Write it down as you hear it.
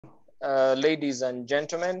ladies and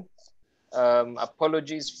gentlemen.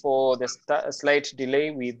 Apologies for the slight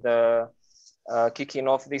delay with kicking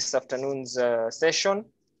off this afternoon's session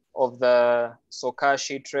of the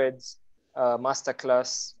SOCAA-SheTrades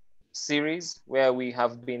Masterclass series, where we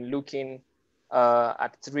have been looking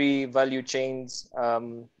at 3 value chains,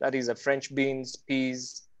 that is French beans,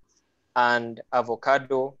 peas, and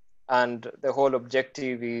avocado. And the whole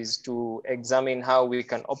objective is to examine how we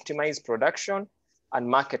can optimize production and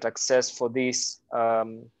market access for these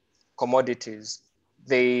commodities.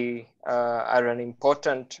 They are an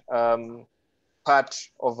important part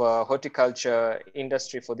of a horticulture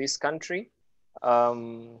industry for this country.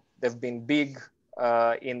 They've been big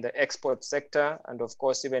in the export sector, and of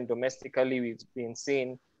course, even domestically, we've been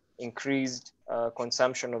seeing increased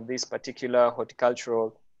consumption of this particular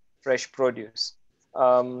horticultural fresh produce.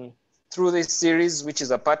 Through this series, which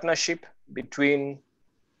is a partnership between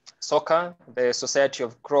SOCAA, the Society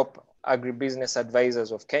of Crop Agribusiness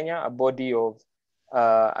Advisors of Kenya, a body of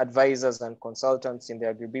advisors and consultants in the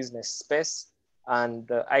agribusiness space, and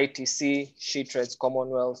the ITC SheTrades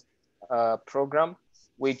Commonwealth program,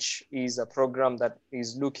 which is a program that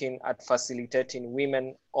is looking at facilitating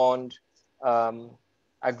women-owned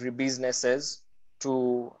agribusinesses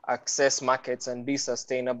to access markets and be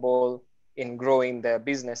sustainable in growing their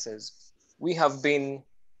businesses. We have been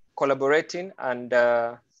collaborating and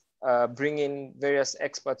bringing various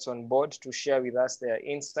experts on board to share with us their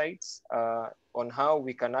insights on how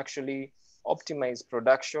we can actually optimize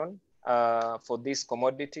production for these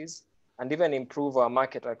commodities and even improve our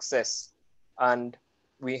market access. And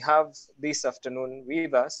we have this afternoon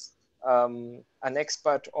with us an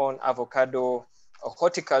expert on avocado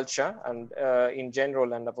horticulture and in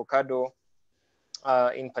general, and avocado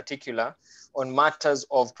in particular, on matters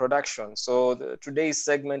of production. So today's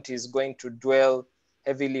segment is going to dwell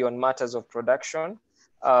heavily on matters of production.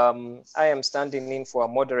 I am standing in for a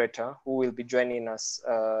moderator who will be joining us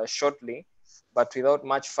shortly, but without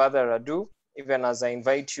much further ado, even as I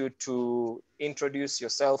invite you to introduce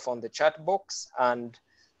yourself on the chat box and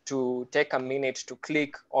to take a minute to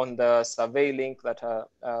click on the survey link that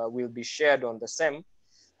will be shared on the same,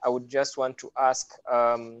 I would just want to ask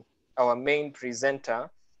our main presenter,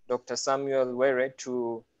 Dr. Samuel Were,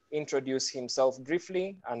 to introduce himself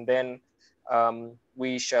briefly, and then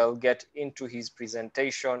we shall get into his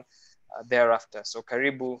presentation thereafter. So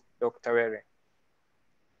karibu, Dr. Were.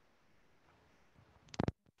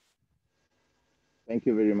 Thank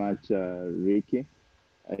you very much, Ricky.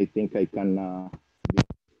 I think I can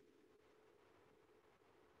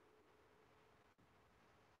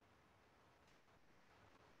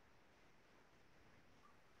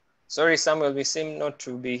Sorry, Samuel, we seem not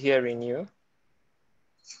to be hearing you.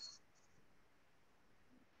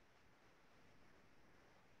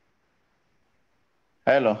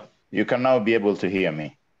 Hello, you can now be able to hear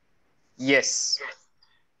me. Yes.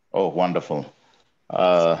 Oh, wonderful.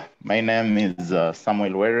 My name is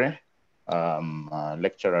Samuel Were. I'm a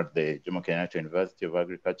lecturer at the Jomo Kenyatta University of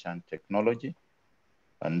Agriculture and Technology.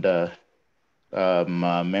 And I'm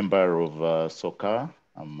a member of SOCAA.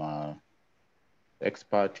 I'm an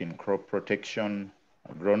expert in crop protection,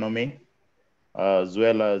 agronomy, as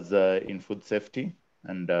well as in food safety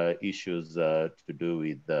and issues to do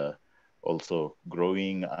with also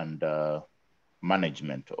growing and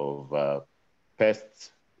management of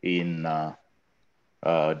pests in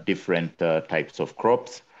different types of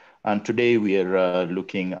crops. And today we are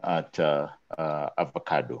looking at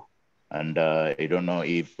avocado. And I don't know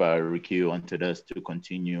if Ricky wanted us to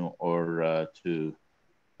continue or to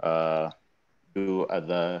do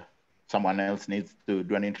someone else needs to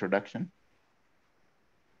do an introduction.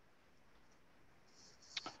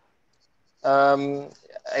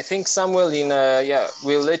 I think Samuel,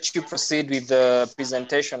 we'll let you proceed with the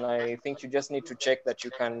presentation. I think you just need to check that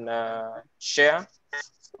you can share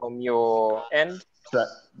from your end.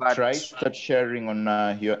 Try start sharing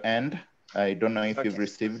on your end. I don't know if you've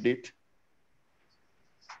received it.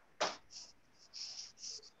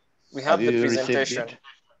 We have the presentation.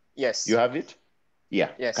 Yes. You have it?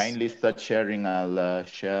 Yeah. Yes. Kindly start sharing. I'll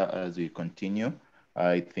share as we continue.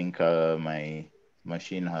 I think my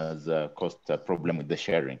machine has caused a problem with the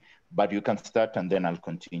sharing, but you can start and then I'll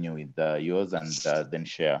continue with yours and then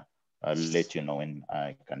share. I'll let you know when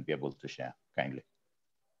I can be able to share, kindly.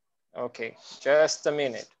 Okay, just a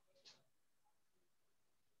minute.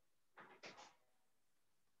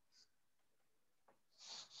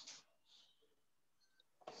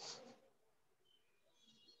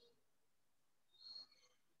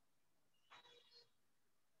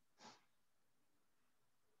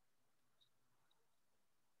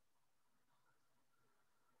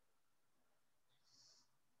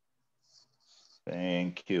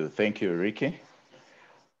 Thank you, Ricky.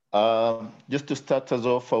 Just to start us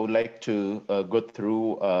off, I would like to go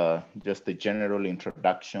through just a general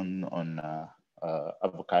introduction on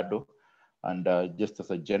avocado. And just as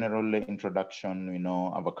a general introduction, we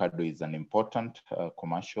know avocado is an important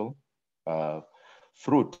commercial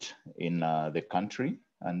fruit in the country,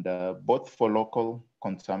 and both for local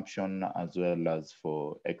consumption as well as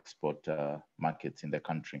for export markets in the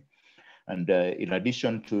country. And in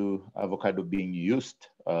addition to avocado being used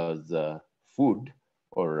as food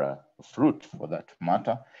or fruit for that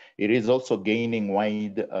matter, it is also gaining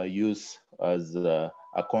wide use as a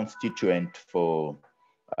constituent for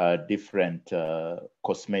different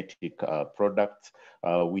cosmetic products,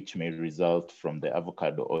 which may result from the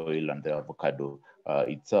avocado oil and the avocado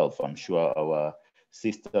itself. I'm sure our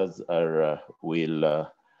sisters will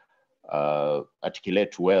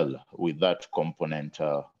articulate well with that component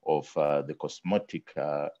of the cosmetic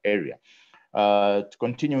area. To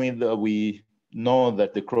continue with, we know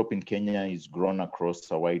that the crop in Kenya is grown across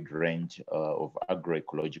a wide range of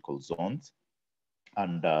agroecological zones.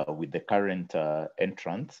 And with the current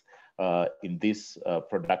entrance in this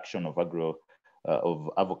production of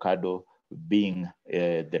avocado being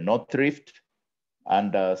the North Rift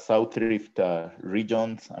and South Rift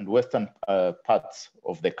regions and western parts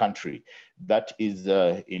of the country, that is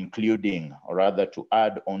including, or rather to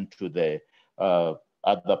add on to the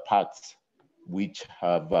other parts which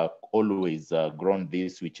have always grown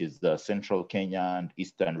this, which is the central Kenya and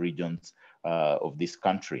eastern regions of this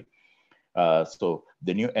country. So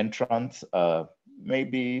the new entrants,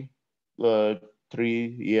 maybe 3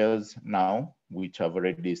 years now, which have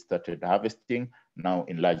already started harvesting now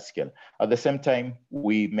in large scale. At the same time,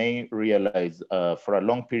 we may realize for a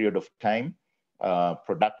long period of time,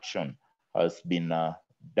 production has been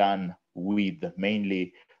done with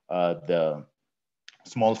mainly the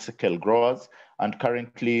small scale growers, and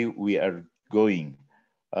currently we are going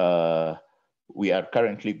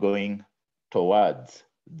towards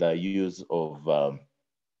the use of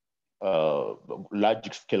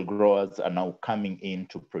large scale growers are now coming in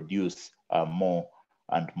to produce more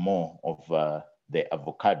and more of the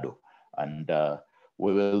avocado. And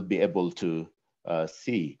we will be able to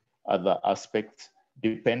see other aspects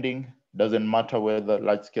depending, doesn't matter whether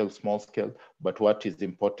large scale, small scale, but what is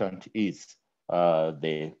important is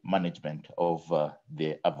the management of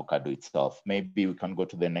the avocado itself. Maybe we can go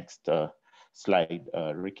to the next slide,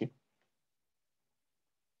 Ricky.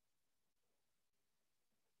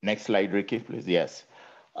 Next slide, Ricky, please. Yes.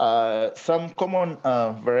 Some common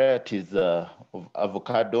varieties of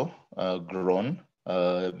avocado grown.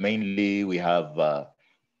 Mainly we have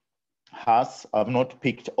Hass. I've not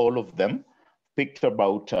picked all of them, picked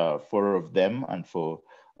about 4 of them, and for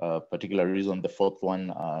a particular reason, the 4th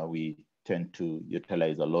one, we tend to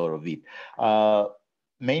utilize a lot of it.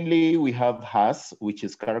 Mainly we have Hass, which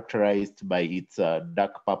is characterized by its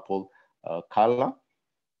dark purple color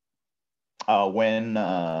when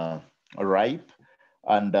ripe,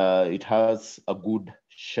 and it has a good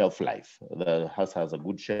shelf life. The Hass has a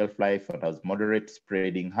good shelf life and has moderate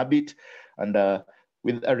spreading habit, and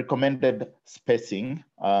with a recommended spacing,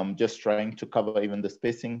 just trying to cover even the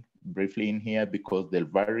spacing briefly in here because they'll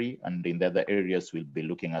vary, and in the other areas we'll be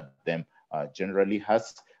looking at them. Generally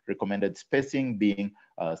has recommended spacing being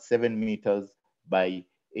 7 meters by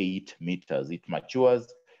 8 meters. It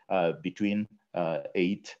matures between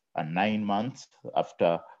 8 and 9 months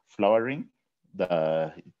after flowering.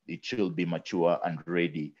 It should be mature and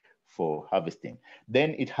ready for harvesting.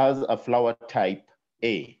 Then it has a flower type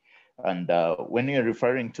A. And when you're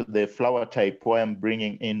referring to the flower type, why I'm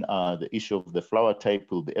bringing in the issue of the flower type,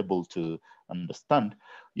 you'll be able to understand.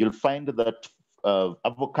 You'll find that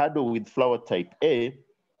avocado with flower type A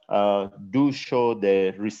do show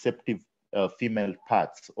the receptive female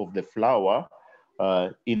parts of the flower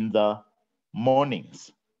in the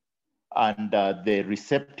mornings, and the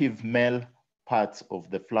receptive male parts of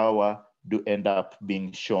the flower do end up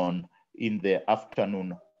being shown in the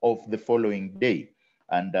afternoon of the following day.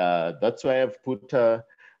 And that's why I've put a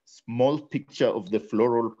small picture of the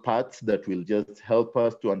floral parts that will just help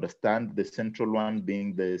us to understand the central one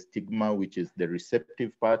being the stigma, which is the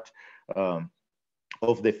receptive part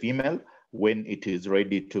of the female when it is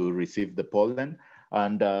ready to receive the pollen.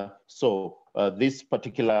 And so this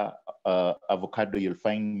particular avocado, you'll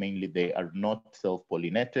find mainly they are not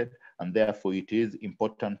self-pollinated, and therefore it is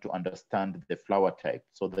important to understand the flower type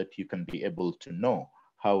so that you can be able to know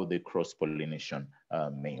how the cross-pollination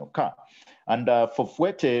may occur. And for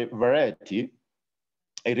Fuerte variety,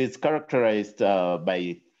 it is characterized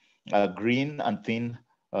by a green and thin,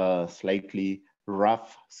 slightly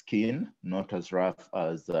rough skin, not as rough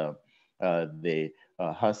as the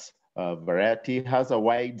Hass variety has a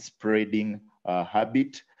wide spreading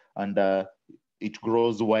habit, and it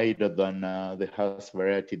grows wider than the Hass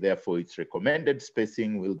variety. Therefore, its recommended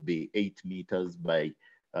spacing will be 8 meters by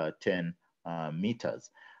 10 meters.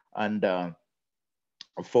 And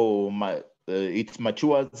it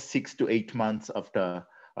matures 6 to 8 months after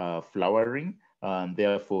flowering.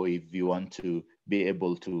 Therefore, if you want to be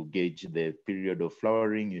able to gauge the period of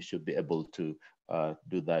flowering, you should be able to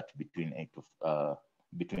do that between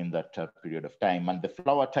that period of time. And the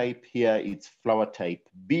flower type here, it's flower type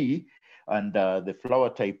B. And the flower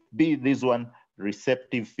type B, this one,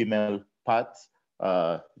 receptive female parts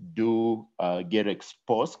do get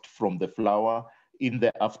exposed from the flower in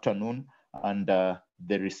the afternoon, and the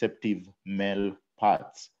receptive male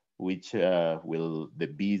parts, which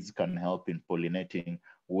the bees can help in pollinating,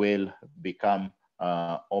 will become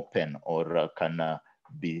open or can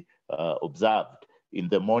be observed in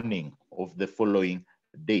the morning of the following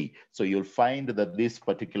day. So you'll find that this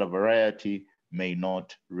particular variety may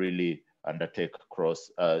not really undertake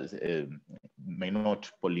may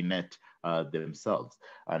not pollinate themselves.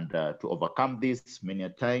 And to overcome this, many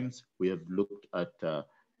times we have looked at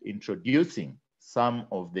introducing some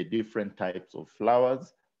of the different types of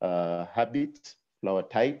flowers, habits, flower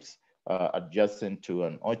types adjacent to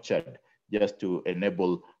an orchard, just to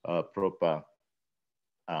enable proper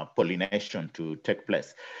pollination to take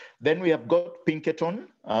place. Then we have got Pinkerton,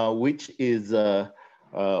 which is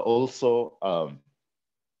also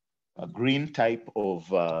a green type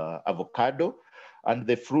of avocado, and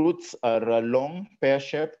the fruits are long,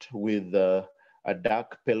 pear-shaped with a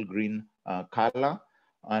dark pale green color,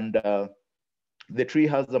 and the tree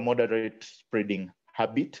has a moderate spreading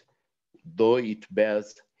habit, though it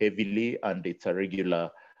bears heavily and it's a regular,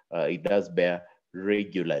 it does bear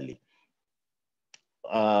regularly.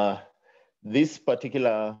 This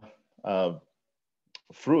particular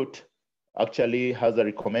fruit actually has a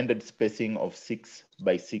recommended spacing of 6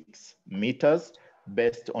 by 6 meters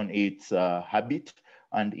based on its habit,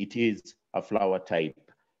 and it is a flower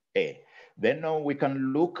type A. Then now we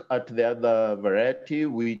can look at the other variety,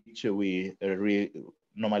 which we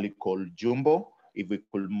normally call jumbo. If we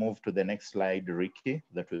could move to the next slide, Ricky,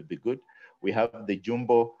 that would be good. We have the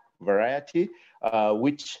jumbo variety,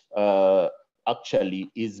 which actually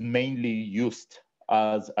is mainly used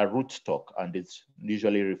as a rootstock, and it's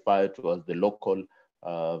usually referred to as the local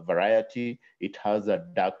variety. It has a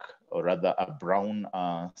dark, or rather a brown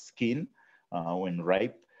skin when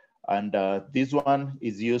ripe. And this one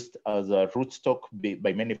is used as a rootstock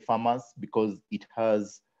by many farmers because it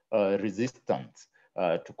has resistance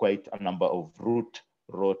to quite a number of root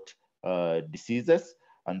rot diseases,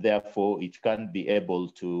 and therefore it can be able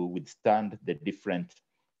to withstand the different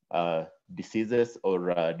diseases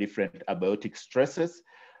or different abiotic stresses.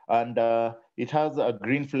 And it has a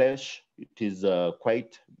green flesh. It is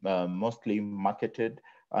quite mostly marketed,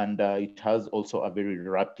 and it has also a very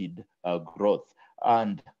rapid growth,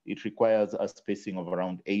 and it requires a spacing of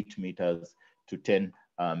around 8 meters to 10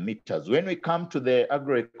 meters. When we come to the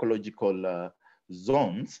agroecological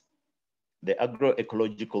zones,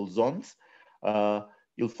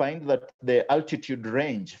 you'll find that the altitude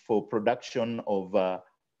range for production of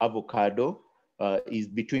avocado is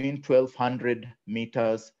between 1,200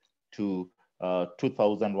 meters to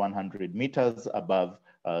 2,100 meters above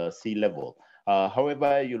sea level.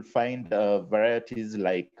 However, you'll find varieties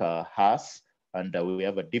like Hass, and we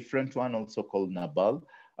have a different one also called Nabal,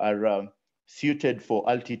 are suited for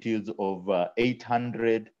altitudes of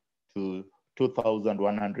 800 to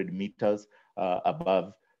 2,100 meters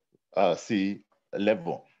above sea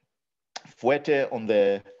level. Fuerte, on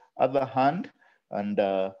the other hand, and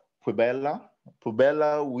Pubella,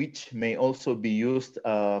 which may also be used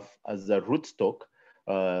as a rootstock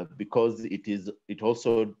because it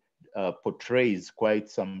also portrays quite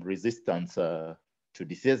some resistance to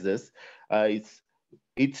diseases. Its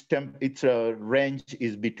range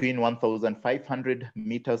is between 1,500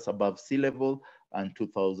 meters above sea level and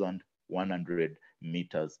 2,100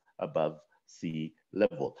 meters above sea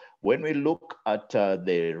level. When we look at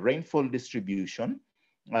the rainfall distribution,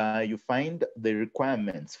 you find the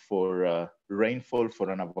requirements for rainfall for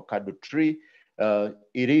an avocado tree.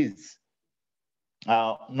 It is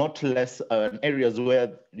not less areas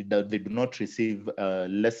where they do not receive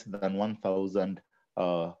less than 1,000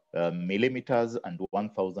 millimeters and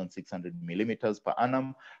 1,600 millimeters per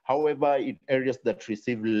annum. However, in areas that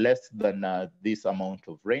receive less than this amount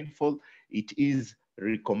of rainfall, it is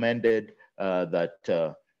recommended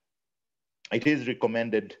that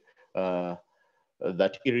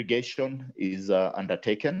irrigation is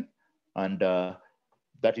undertaken, and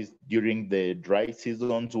that is during the dry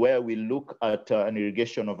seasons, where we look at an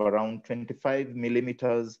irrigation of around 25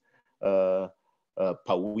 millimeters per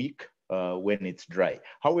week when it's dry.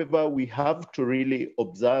 However, we have to really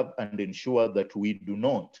observe and ensure that we do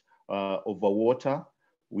not overwater.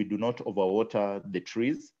 We do not overwater the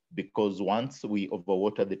trees, because once we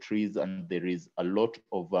overwater the trees and there is a lot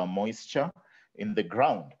of moisture in the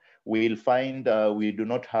ground, we'll find we do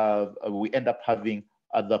not have, we end up having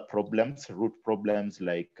other problems, root problems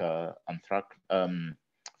like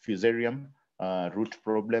fusarium root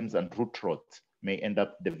problems, and root rots may end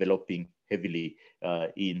up developing heavily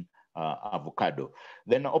in avocado.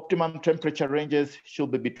 Then optimum temperature ranges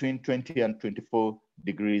should be between 20 and 24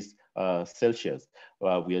 degrees Celsius.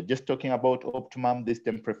 We are just talking about optimum. These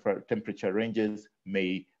temperature ranges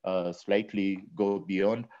may slightly go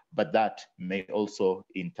beyond, but that may also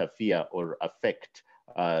interfere or affect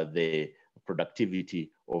the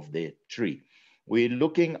productivity of the tree. We're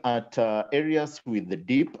looking at areas with the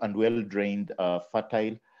deep and well-drained,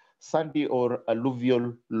 fertile, sandy or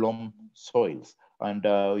alluvial loam soils. And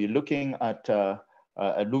we're looking at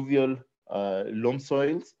alluvial loam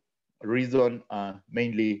soils, reason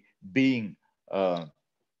mainly being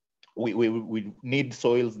we need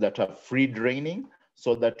soils that are free draining,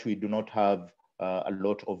 so that we do not have a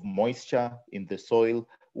lot of moisture in the soil,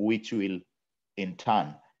 which will in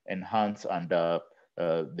turn enhance and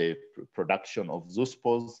the production of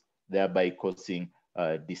zoospores, thereby causing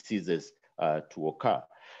diseases to occur.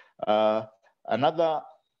 Another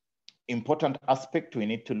important aspect we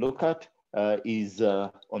need to look at is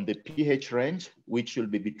on the pH range, which will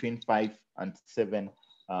be between 5 and 7,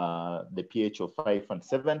 the pH of 5 and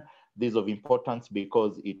 7. This is of importance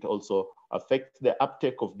because it also affects the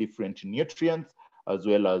uptake of different nutrients, as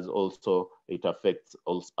well as also it affects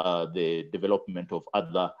also the development of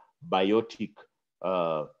other biotic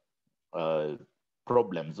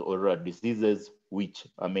problems or diseases, which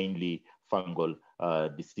are mainly fungal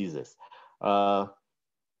diseases.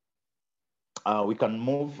 We can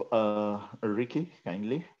move, Ricky,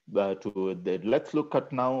 kindly, to the, let's look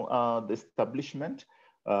at now the establishment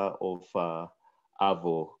of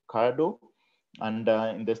avocado. And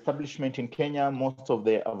in the establishment in Kenya, most of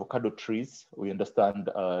the avocado trees, we understand,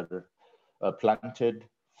 are planted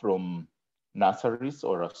from nurseries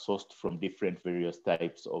or are sourced from different various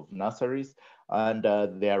types of nurseries. And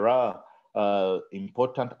there are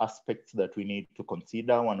important aspects that we need to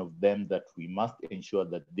consider. One of them, that we must ensure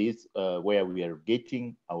that this, where we are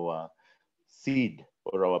getting our seed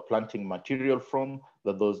or our planting material from,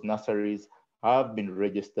 that those nurseries have been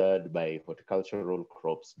registered by Horticultural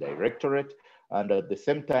Crops Directorate. And at the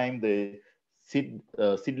same time, the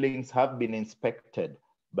seedlings have been inspected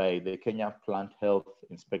by the Kenya Plant Health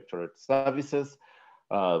Inspectorate Services,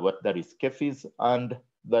 what that is KEFIS, and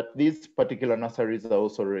that these particular nurseries are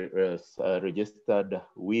also registered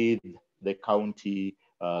with the county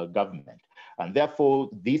government. And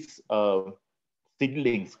therefore, these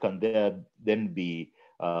seedlings can then be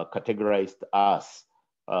categorized as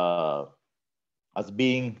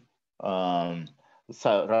being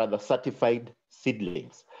rather certified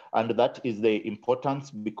seedlings. And that is the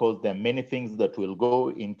importance, because there are many things that will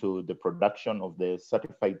go into the production of the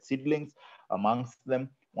certified seedlings. Amongst them,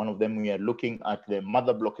 one of them, we are looking at the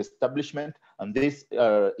mother block establishment. And this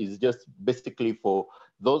is just basically for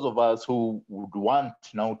those of us who would want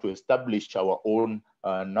now to establish our own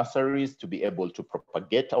nurseries, to be able to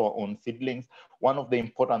propagate our own seedlings. One of the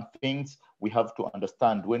important things we have to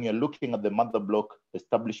understand when you're looking at the mother block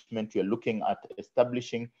establishment, you're looking at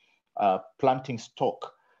establishing planting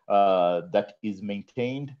stock that is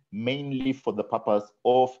maintained mainly for the purpose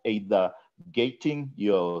of either gating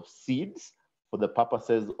your seeds for the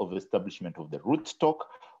purposes of establishment of the rootstock,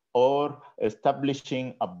 or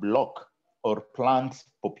establishing a block or plant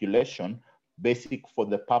population basic for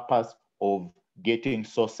the purpose of getting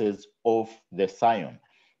sources of the scion.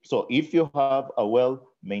 So if you have a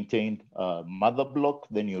well-maintained mother block,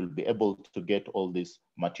 then you'll be able to get all these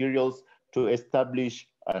materials to establish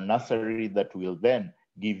a nursery that will then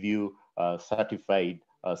give you certified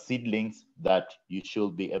seedlings that you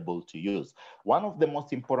should be able to use. One of the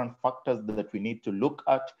most important factors that we need to look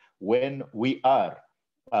at when we are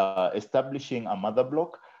establishing a mother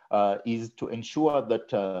block is to ensure that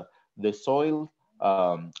the soil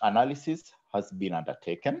analysis has been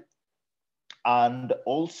undertaken. And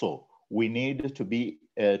also we need to be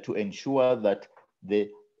to ensure that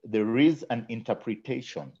there is an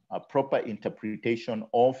interpretation, a proper interpretation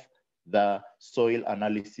of the soil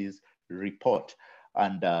analysis report.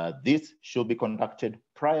 And this should be conducted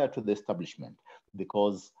prior to the establishment,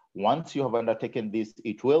 because once you have undertaken this,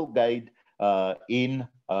 it will guide in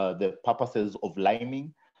the purposes of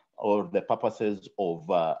liming or the purposes of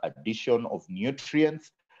addition of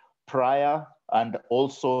nutrients prior and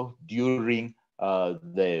also during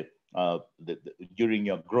during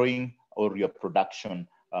your growing or your production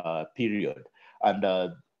period.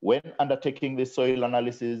 And when undertaking the soil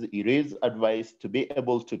analysis, it is advised to be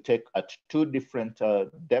able to take at two different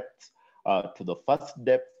depths. To the first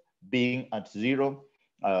depth being at 0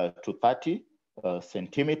 to 30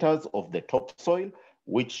 centimeters of the topsoil,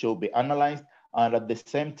 which should be analyzed. And at the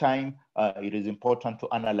same time, it is important to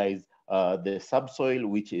analyze the subsoil,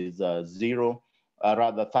 which is 30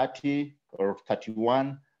 or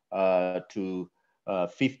 31 to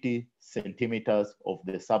 50 centimeters of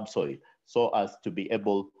the subsoil, so as to be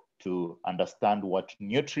able to understand what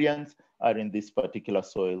nutrients are in these particular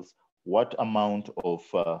soils, what amount of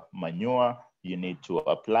manure you need to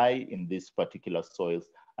apply in these particular soils,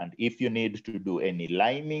 and if you need to do any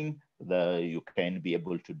liming, you can be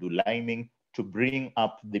able to do liming to bring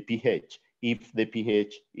up the pH. If the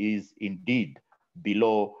pH is indeed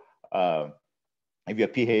below, if your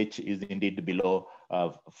pH is indeed below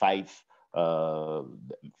 5,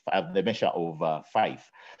 the measure of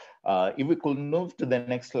 5. If we could move to the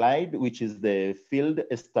next slide, which is the field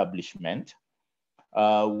establishment,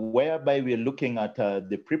 whereby we're looking at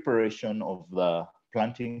the preparation of the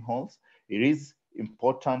planting holes. It is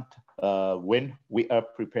important when we are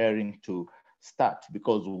preparing to start,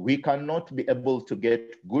 because we cannot be able to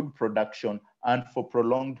get good production and for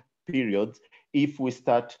prolonged periods if we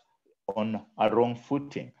start on a wrong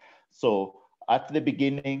footing. So at the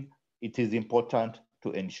beginning, it is important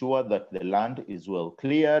to ensure that the land is well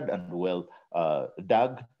cleared and well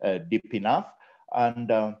dug deep enough,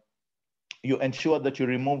 and you ensure that you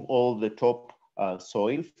remove all the top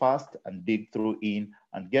soil first and dig through in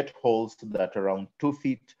and get holes that are around 2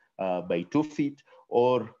 feet by 2 feet,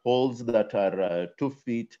 or holes that are 2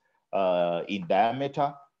 feet in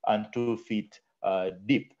diameter and 2 feet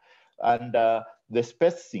deep. And the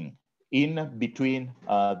spacing in between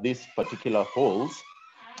these particular holes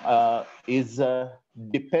is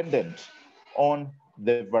dependent on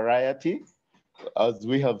the variety. As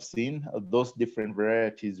we have seen, those different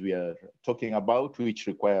varieties we are talking about, which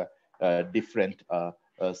require different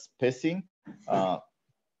spacing.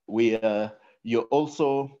 You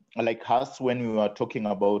also, like us, when we were talking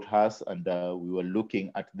about us and we were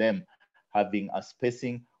looking at them having a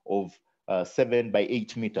spacing of 7 by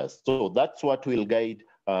 8 meters. So that's what will guide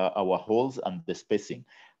our holes and the spacing.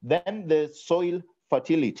 Then the soil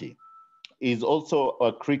fertility is also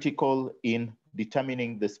critical in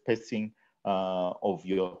determining the spacing of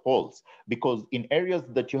your holes, because in areas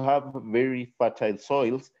that you have very fertile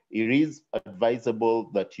soils, it is advisable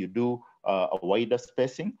that you do a wider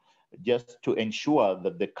spacing, just to ensure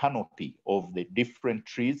that the canopy of the different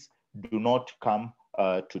trees do not come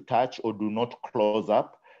to touch or do not close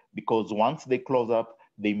up, because once they close up,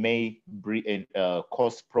 they may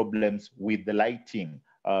cause problems with the lighting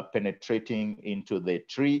penetrating into the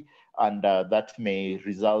tree, and that may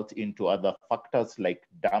result into other factors like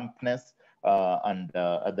dampness and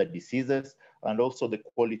other diseases, and also the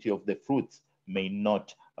quality of the fruits may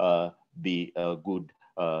not be good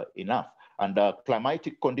enough. And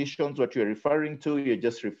climatic conditions, what you're referring to, you're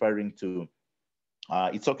just referring to,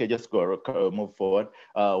 it's okay, just move forward.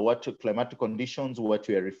 What climatic conditions, what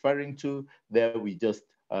we are referring to there, we just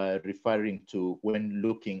referring to when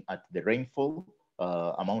looking at the rainfall,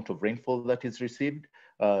 amount of rainfall that is received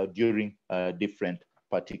during different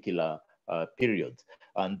particular periods.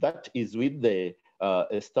 And that is with the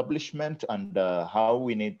establishment and how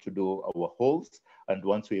we need to do our holes. And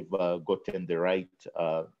once we've gotten the right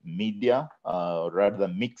media, rather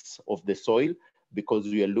mix of the soil, because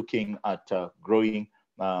we are looking at growing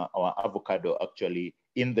our avocado actually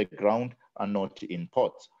in the ground and not in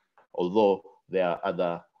pots, although there are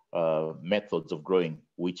other methods of growing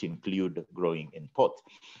which include growing in pots.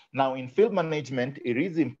 Now, in field management, it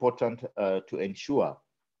is important to ensure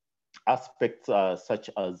aspects such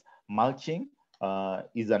as mulching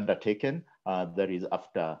is undertaken, that is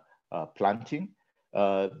after planting,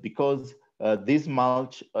 because this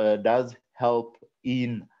mulch does help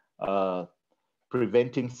in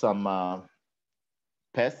preventing some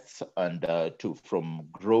pests and from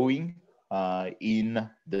growing in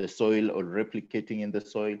the soil or replicating in the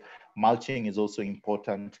soil. Mulching is also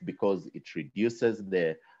important because it reduces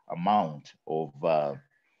the amount of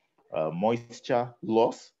moisture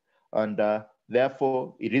loss, and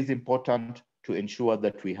therefore it is important to ensure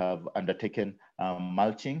that we have undertaken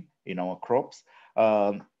mulching in our crops.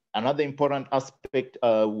 Another important aspect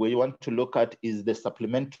we want to look at is the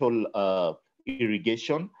supplemental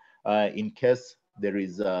irrigation in case there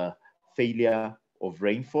is a failure of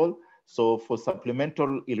rainfall. So for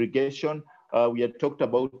supplemental irrigation, we had talked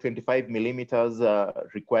about 25 millimeters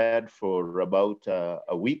required for about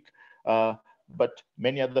a week. But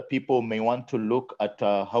many other people may want to look at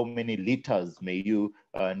how many liters may you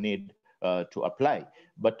need to apply.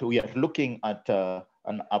 But we are looking at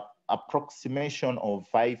an approximation of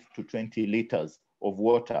 5 to 20 liters of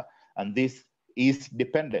water. And this is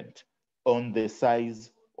dependent on the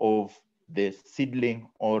size of the seedling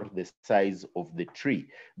or the size of the tree,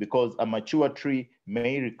 because a mature tree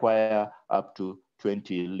may require up to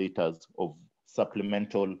 20 liters of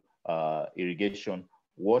supplemental irrigation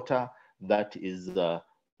water. That is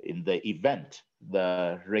in the event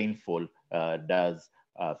the rainfall does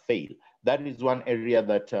fail. That is one area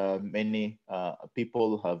that many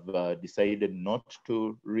people have decided not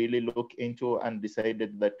to really look into, and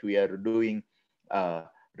decided that we are doing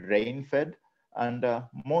rain-fed, and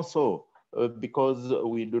more so because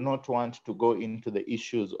we do not want to go into the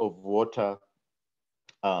issues of water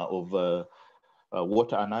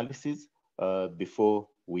water analysis before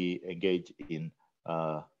we engage in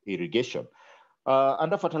irrigation.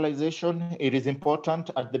 Under fertilization, it is important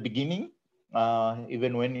at the beginning,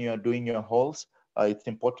 even when you are doing your holes, it's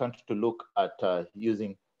important to look at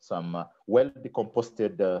using some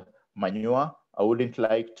well-decomposted manure. I wouldn't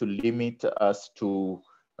like to limit us to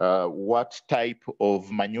what type of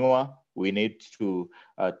manure we need to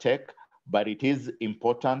take, but it is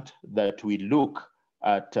important that we look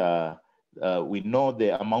at, we know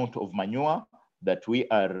the amount of manure that we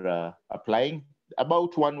are applying.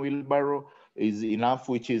 About 1 wheelbarrow is enough,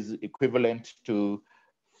 which is equivalent to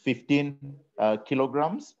 15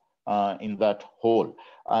 kilograms in that hole.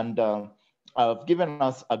 And I've given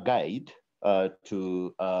us a guide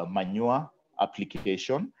to manure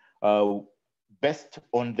application based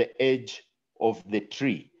on the age of the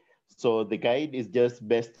tree. So the guide is just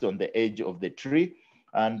based on the age of the tree.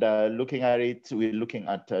 And looking at it, we're looking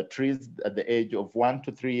at trees at the age of 1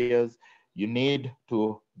 to 3 years. You need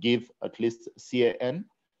to give at least CAN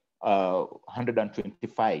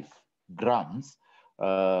 125 grams,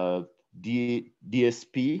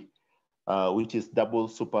 DSP, which is double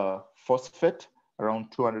super phosphate,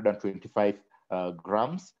 around 225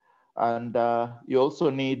 grams. And you also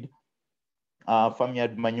need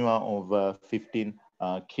farmyard manure of 15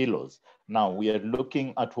 kilos. Now we are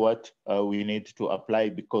looking at what we need to apply,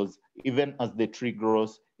 because even as the tree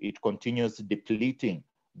grows, it continues depleting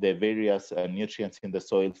the various nutrients in the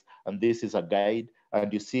soils. And this is a guide,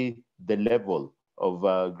 and you see the level of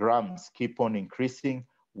grams keep on increasing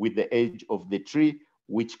with the age of the tree,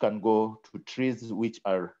 which can go to trees which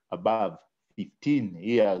are above 15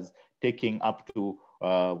 years, taking up to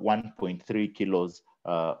 1.3 kilos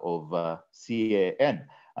of CAN.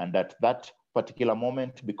 And at that particular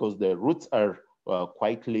moment, because the roots are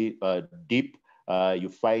quietly deep, you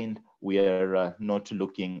find we are not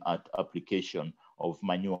looking at application of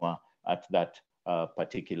manure at that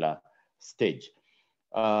particular stage.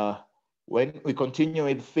 When we continue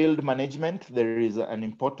with field management, there is an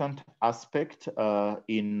important aspect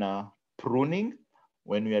in pruning,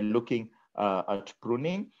 when we are looking at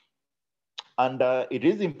pruning. And it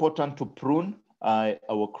is important to prune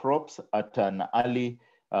our crops at an early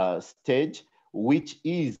stage, which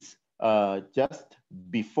is just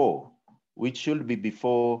before, which should be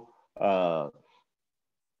before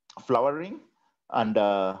flowering, and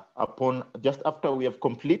upon just after we have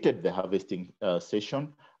completed the harvesting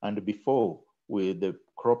session, and before the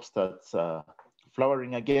crop starts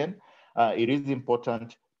flowering again, it is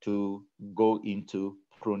important to go into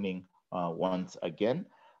pruning once again,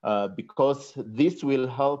 because this will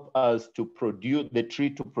help us to produce the tree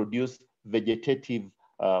to produce vegetative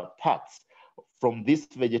parts. From these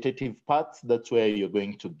vegetative parts, that's where you're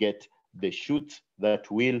going to get the shoots that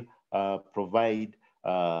will provide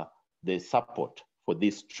the support for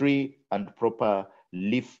this tree, and proper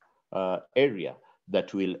leaf area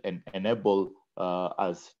that will enable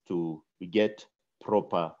us to get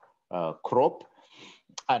proper crop.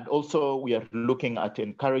 And also we are looking at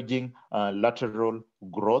encouraging lateral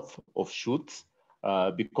growth of shoots,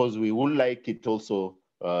 because we would like it also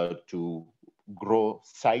to grow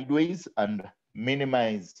sideways and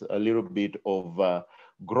minimize a little bit of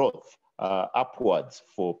growth upwards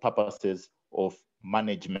for purposes of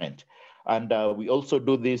management. And we also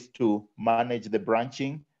do this to manage the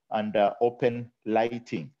branching and open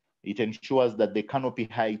lighting. It ensures that the canopy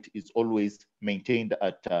height is always maintained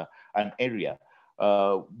at an area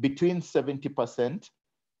between 70%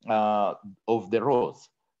 of the rows,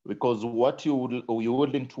 because what you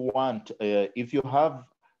wouldn't want, if you have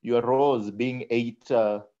your rows being 8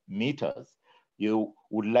 meters, you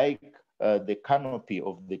would like the canopy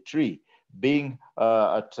of the tree being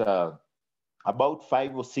at about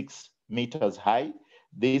 5 or 6 meters high.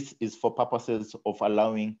 This is for purposes of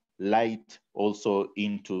allowing light also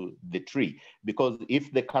into the tree, because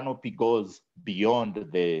if the canopy goes beyond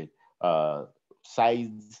the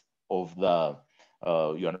size of the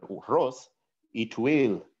your rows, it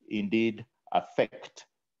will indeed affect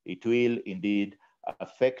the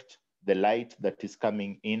light that is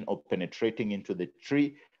coming in or penetrating into the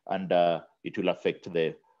tree, and it will affect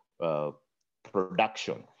the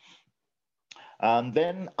production. And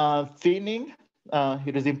then thinning,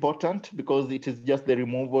 it is important because it is just the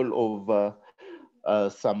removal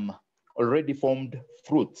of some already formed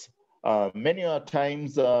fruits. Many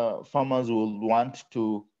times farmers will want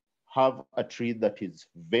to have a tree that is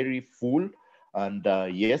very full, and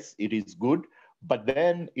yes, it is good, but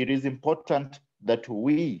then it is important that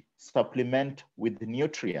we supplement with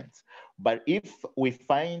nutrients. But if we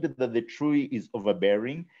find that the tree is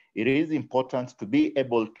overbearing, it is important to be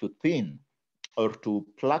able to thin or to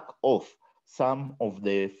pluck off some of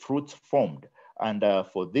the fruits formed. And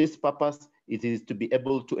for this purpose, it is to be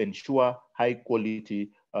able to ensure high quality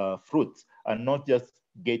fruits and not just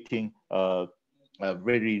getting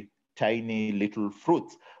very tiny little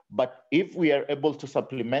fruits. But if we are able to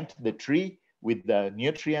supplement the tree with the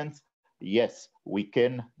nutrients, yes, we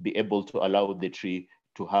can be able to allow the tree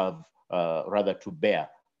to have, rather to bear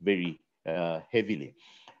very heavily.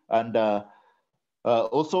 And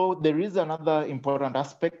also, there is another important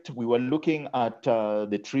aspect. We were looking at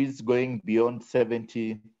the trees going beyond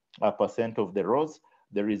 70% of the rows.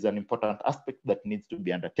 There is an important aspect that needs to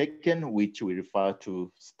be undertaken, which we refer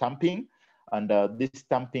to stamping. And this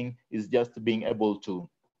stamping is just being able to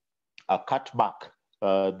cut back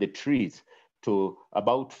the trees to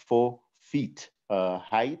about 4 feet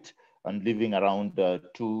height and leaving around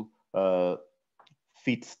 2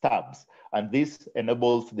 feet stubs. And this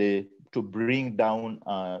enables to bring down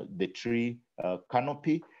the tree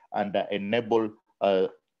canopy and enable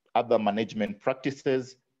other management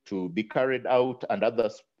practices to be carried out and other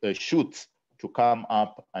shoots to come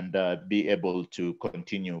up and be able to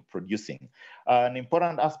continue producing. An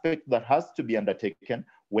important aspect that has to be undertaken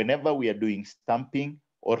whenever we are doing stamping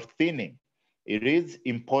or thinning, it is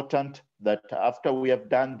important that after we have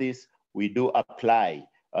done this, we do apply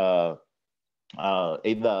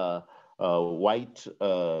either white,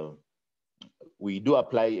 we do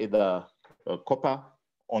apply either copper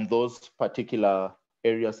on those particular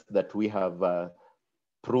areas that we have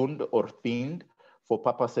pruned or thinned for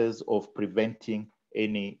purposes of preventing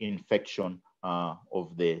any infection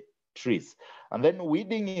of the trees. And then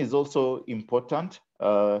weeding is also important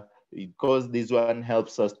because this one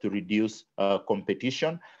helps us to reduce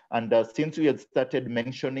competition. And since we had started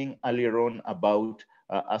mentioning earlier on about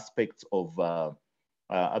aspects of the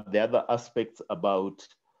other aspects about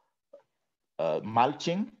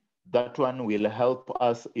mulching, that one will help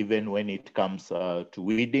us even when it comes to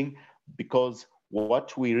weeding, because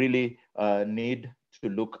what we really need to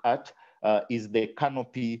look at is the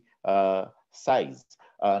canopy size.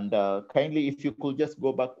 And kindly, if you could just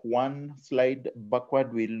go back one slide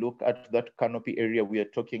backward, we look at that canopy area we are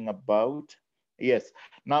talking about. Yes.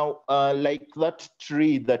 Now, like that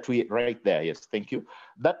tree that we right there. Yes, thank you.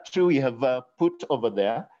 That tree we have put over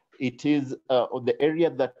there. It is the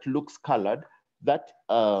area that looks colored. That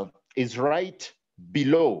is right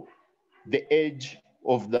below the edge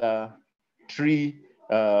of the tree,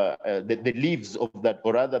 the leaves of that,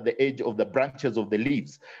 or rather the edge of the branches of the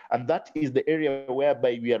leaves. And that is the area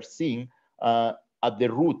whereby we are seeing at the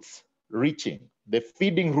roots reaching. The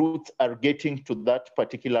feeding roots are getting to that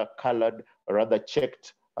particular colored, or rather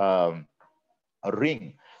checked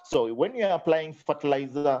ring. So when you're applying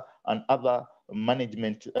fertilizer and other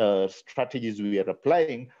management strategies we are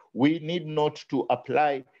applying, we need not to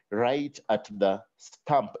apply right at the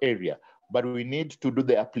stump area, but we need to do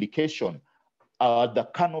the application the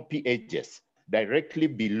canopy edges, directly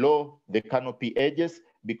below the canopy edges,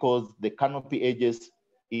 because the canopy edges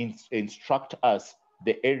instruct us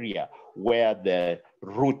the area where the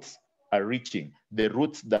roots are reaching, the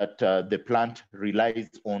roots that the plant relies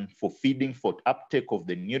on for feeding, for uptake of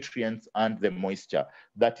the nutrients and the moisture.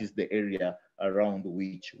 That is the area around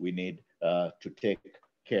which we need to take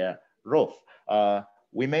care of.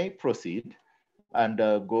 We may proceed and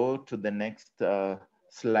go to the next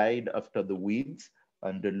slide after the weeds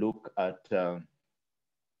and look at,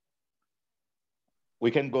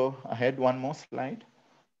 we can go ahead one more slide.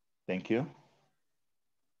 Thank you.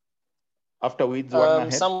 After weeds, one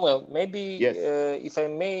ahead. Samuel, maybe yes. If I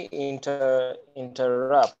may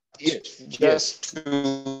interrupt, yes. just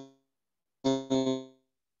to,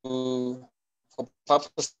 for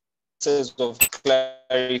purposes of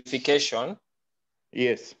clarification.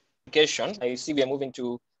 Yes. I see we are moving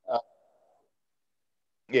to.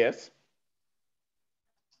 Yes.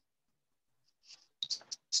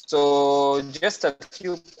 So just a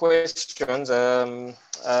few questions we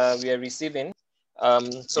are receiving.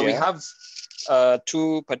 So we have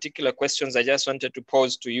two particular questions I just wanted to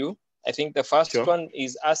pose to you. I think the first one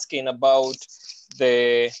is asking about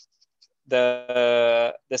the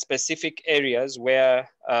specific areas where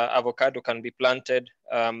avocado can be planted.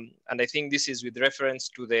 And I think this is with reference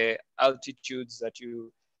to the altitudes that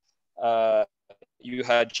you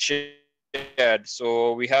had shared.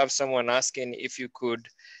 So we have someone asking if you could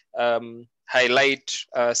highlight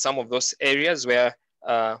some of those areas where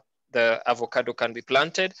the avocado can be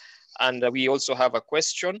planted. And we also have a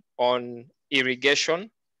question on irrigation.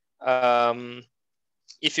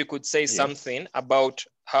 If you could say something about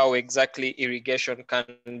how exactly irrigation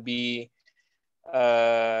can be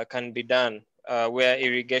done, where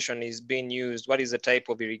irrigation is being used, what is the type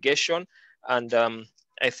of irrigation, and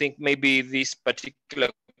I think maybe this particular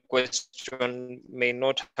question may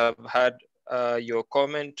not have had your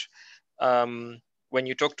comment. When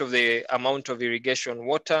you talked of the amount of irrigation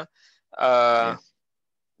water,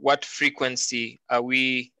 what frequency are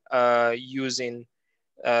we using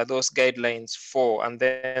those guidelines for? And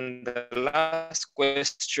then the last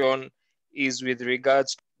question is with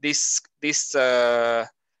regards to this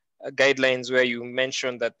guidelines where you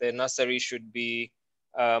mentioned that the nursery should be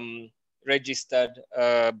registered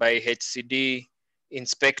by HCD,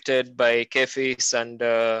 inspected by KEFIS, and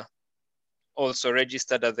also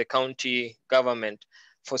registered at the county government.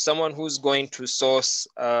 For someone who's going to source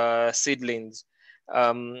seedlings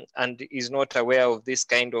and is not aware of this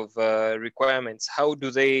kind of requirements, how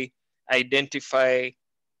do they identify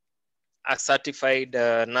a certified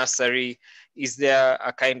nursery? Is there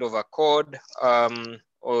a kind of a code,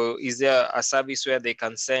 or is there a service where they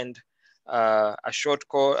can send a short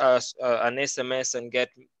call, an SMS, and get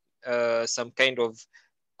some kind of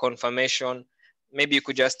confirmation? Maybe you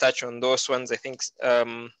could just touch on those ones, I think,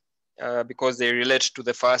 because they relate to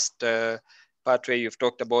the first part where you've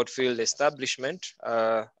talked about field establishment,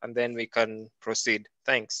 and then we can proceed.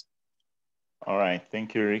 Thanks. All right,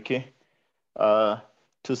 thank you, Ricky.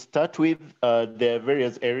 To start with, there are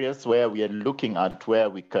various areas where we are looking at where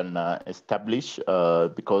we can establish,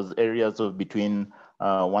 because areas of between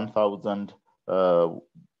 1,000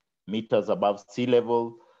 meters above sea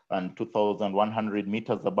level and 2,100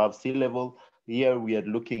 meters above sea level, here we are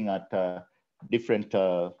looking at different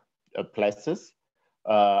places.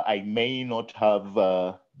 I may not have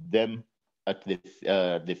them at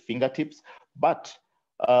the fingertips, but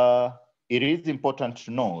it is important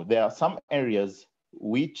to know there are some areas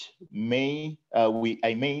which may,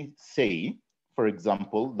 I may say, for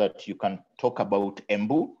example, that you can talk about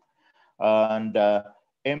Embu, and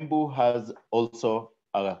Embu has also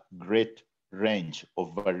a great range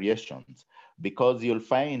of variations, because you'll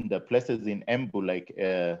find the places in Embu, like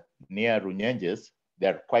near Runyenjes,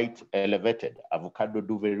 they're quite elevated. Avocado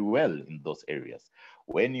do very well in those areas.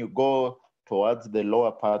 When you go towards the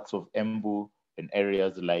lower parts of Embu in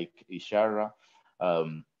areas like Ishara,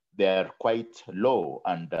 they're quite low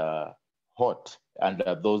and hot, and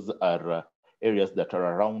those are areas that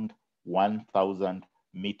are around 1,000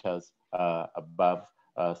 meters above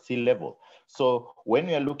sea level. So when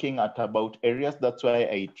we are looking at about areas, that's why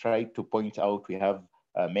I try to point out we have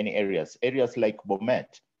many areas. Areas like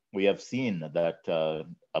Bomet, we have seen that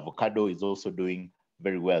avocado is also doing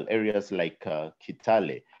very well. Areas like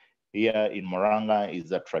Kitale, here in Moranga,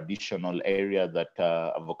 is a traditional area that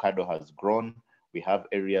avocado has grown. We have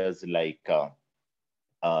areas like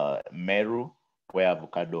Meru, where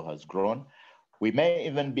avocado has grown. We may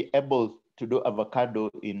even be able to do avocado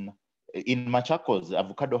in Machakos.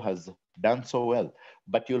 Avocado has done so well,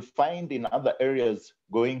 but you'll find in other areas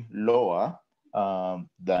going lower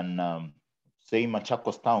than say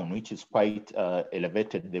Machakos town, which is quite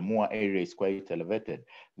elevated. The Mua area is quite elevated.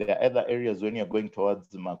 There are other areas when you're going towards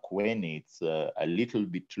Makueni, it's a little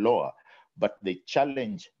bit lower. But the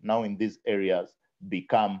challenge now in these areas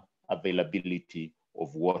become availability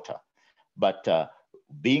of water. But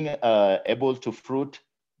being able to fruit,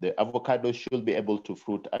 the avocado should be able to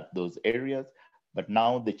fruit at those areas. But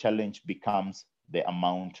now the challenge becomes the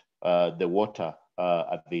amount, the water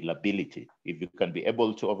availability. If you can be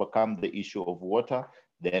able to overcome the issue of water,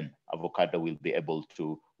 then avocado will be able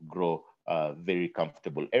to grow very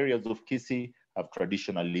comfortable. Areas of Kisii have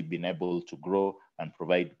traditionally been able to grow and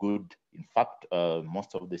provide good. In fact,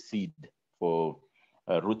 most of the seed for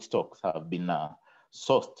rootstocks have been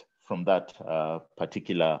sourced from that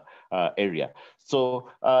particular area. So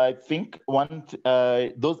I think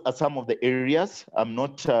those are some of the areas. I'm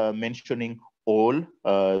not mentioning all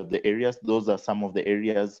the areas. Those are some of the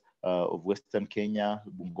areas of Western Kenya,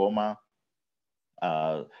 Bungoma.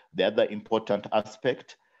 The other important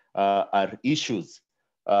aspect are issues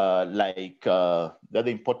the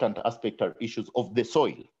other important aspect are issues of the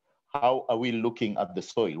soil. How are we looking at the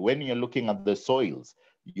soil? When you're looking at the soils,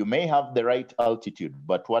 you may have the right altitude,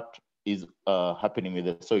 but what is happening with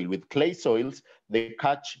the soil? With clay soils, the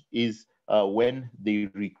catch is when they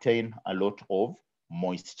retain a lot of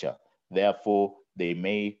moisture. Therefore, they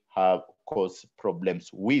may cause problems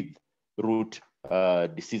with root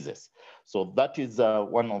diseases. So that is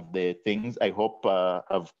one of the things. I hope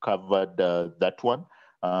I've covered that one.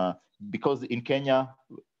 Because in Kenya,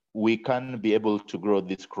 we can be able to grow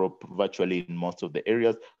this crop virtually in most of the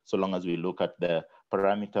areas, so long as we look at the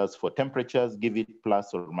parameters for temperatures, give it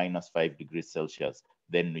plus or minus 5 degrees Celsius,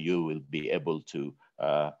 then you will be able to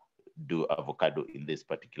do avocado in these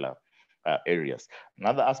particular areas.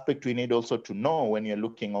 Another aspect we need also to know when you're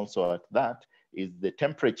looking also at that is the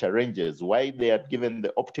temperature ranges. Why they are given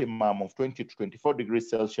the optimum of 20 to 24 degrees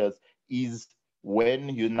Celsius is when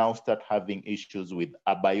you now start having issues with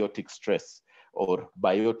abiotic stress or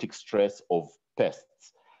biotic stress of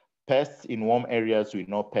pests. Pests in warm areas, we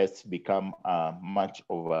know pests become much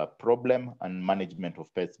of a problem, and management of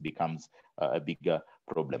pests becomes a bigger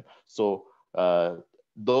problem. So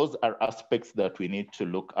those are aspects that we need to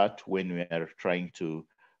look at when we are trying to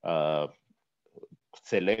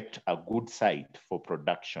select a good site for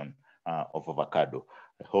production of avocado.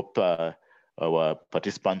 I hope our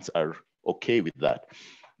participants are okay with that.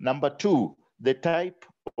 Number two, the type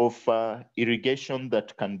of irrigation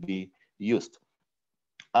that can be used.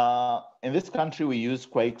 In this country, we use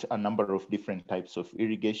quite a number of different types of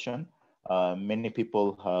irrigation. Many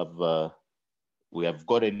people we have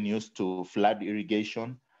gotten used to flood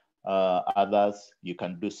irrigation. Others, you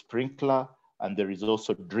can do sprinkler, and there is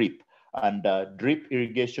also drip. And drip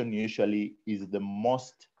irrigation usually is the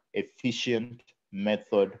most efficient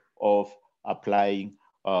method of applying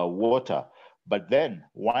water. But then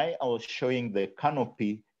why I was showing the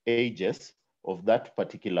canopy ages of that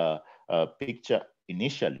particular picture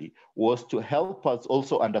initially was to help us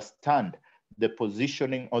also understand the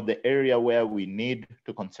positioning or the area where we need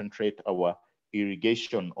to concentrate our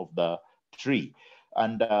irrigation of the tree.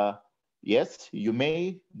 And yes, you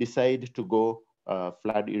may decide to go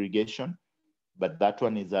flood irrigation, but that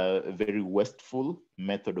one is a very wasteful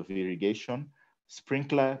method of irrigation.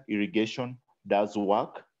 Sprinkler irrigation does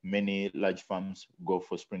work. Many large farms go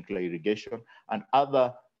for sprinkler irrigation, and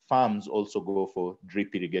other farms also go for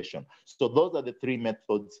drip irrigation. So those are the three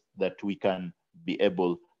methods that we can be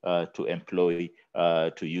able to employ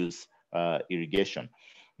to use irrigation.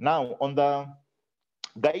 Now, on the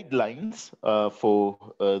guidelines for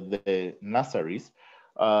the nurseries,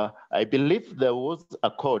 I believe there was a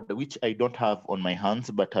code which I don't have on my hands,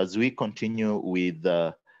 but as we continue with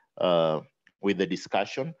the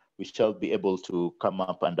discussion, we shall be able to come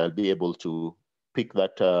up and I'll be able to pick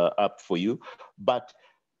that up for you. But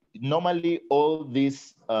normally all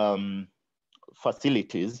these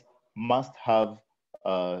facilities must have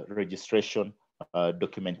registration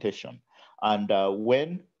documentation. And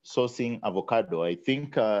when sourcing avocado, I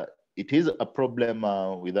think it is a problem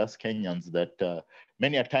with us Kenyans that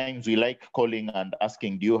many a times we like calling and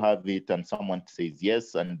asking, do you have it? And someone says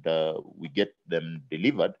yes, and we get them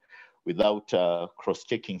delivered without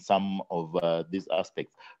cross-checking some of these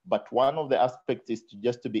aspects. But one of the aspects is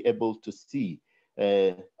just to be able to see,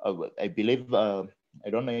 I believe, I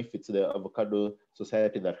don't know if it's the Avocado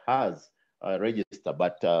Society that has a register,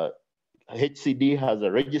 but HCD has a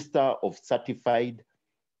register of certified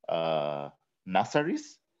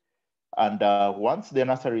nurseries. And once the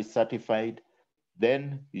nursery is certified,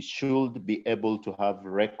 then you should be able to have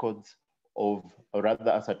records of, or rather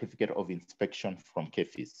a certificate of inspection from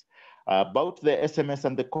KEFIS. About the SMS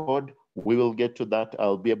and the code, we will get to that.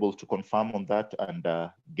 I'll be able to confirm on that and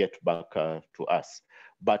get back to us.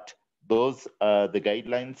 But those are the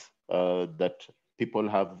guidelines that people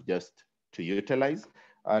have just to utilize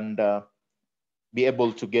and be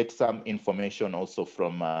able to get some information also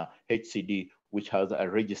from HCD, which has a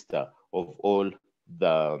register of all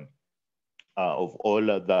the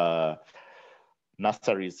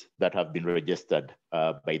nurseries that have been registered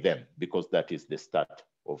by them, because that is the start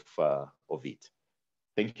of it.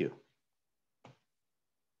 Thank you.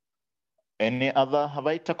 Any other? Have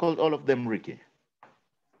I tackled all of them, Ricky?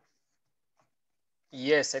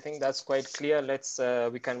 Yes, I think that's quite clear. Let's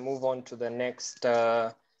we can move on to the next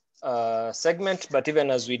segment. But even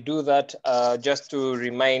as we do that, just to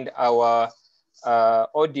remind our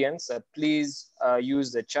audience, please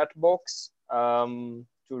use the chat box to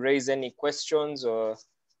raise any questions or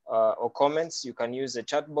comments. You can use the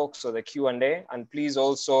chat box or the Q&A, and please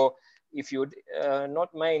also, if you'd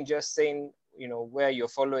not mind just saying, where you're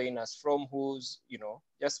following us from, who's,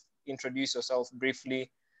 just introduce yourself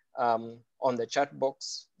briefly on the chat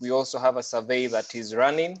box. We also have a survey that is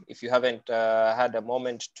running. If you haven't had a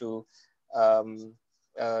moment to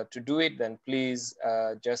do it, then please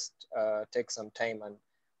just take some time and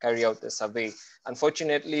carry out the survey.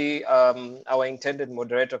 Unfortunately, our intended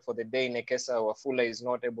moderator for the day, Nekesa Wafula, is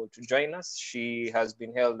not able to join us. She has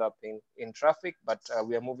been held up in traffic, but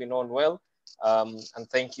we are moving on well. And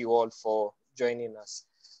thank you all for joining us.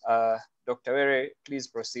 Dr. Were, please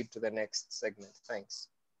proceed to the next segment. Thanks.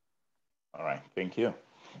 All right, thank you.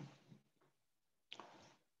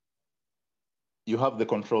 You have the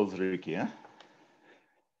controls, Ricky, huh?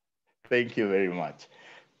 Thank you very much.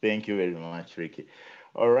 Thank you very much, Ricky.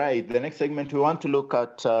 All right, the next segment, we want to look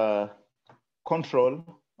at control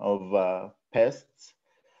of pests,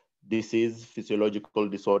 disease, physiological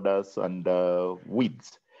disorders, and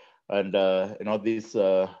weeds. And this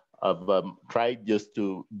I've tried just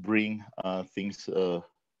to bring things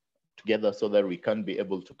together so that we can be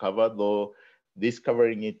able to cover, though this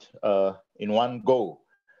covering it in one go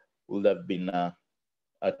would have been a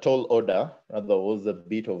tall order, rather was a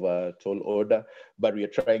bit of a tall order, but we are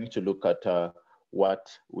trying to look at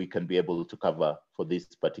what we can be able to cover for this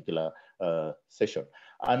particular session.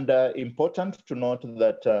 And important to note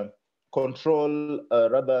that control,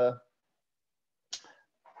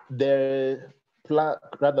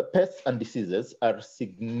 pests and diseases are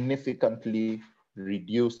significantly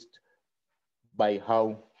reduced by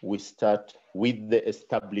how we start with the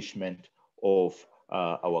establishment of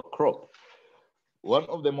our crop. One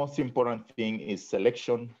of the most important things is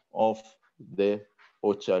selection of the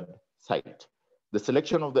orchard site. The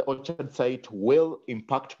selection of the orchard site will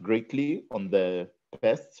impact greatly on the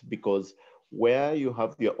pests, because where you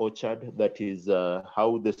have your orchard, that is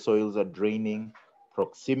how the soils are draining,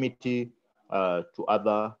 proximity to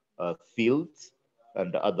other fields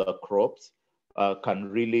and other crops can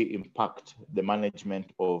really impact the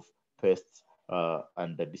management of pests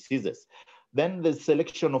and the diseases. Then the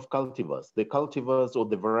selection of cultivars, the cultivars or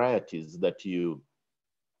the varieties that you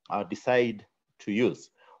decide to use,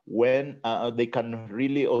 when they can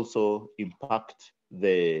really also impact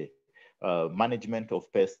the management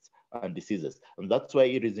of pests and diseases. And that's why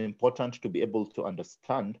it is important to be able to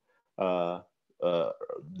understand or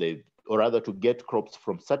rather to get crops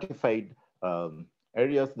from certified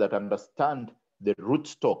areas that understand the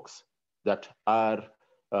rootstocks that are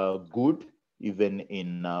good, even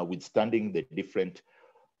in withstanding the different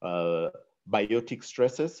biotic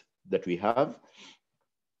stresses that we have.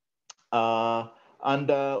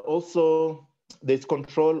 And also there's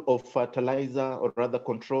control of fertilizer, or rather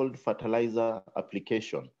controlled fertilizer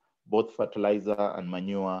application, both fertilizer and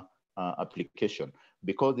manure application,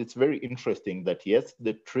 because it's very interesting that yes,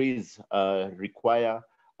 the trees require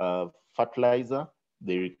fertilizer,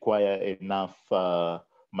 they require enough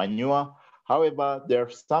manure. However, there are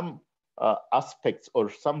some aspects or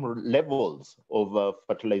some levels of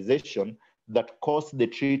fertilization that cause the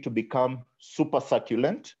tree to become super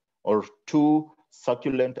succulent or too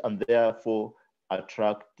succulent, and therefore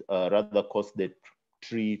attract, rather cause the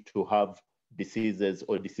tree to have diseases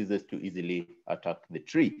or diseases to easily attack the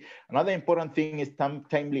tree. Another important thing is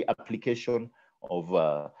timely application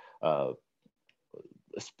of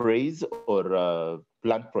sprays or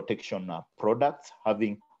plant protection products,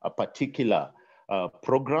 having a particular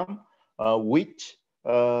program, which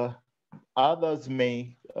others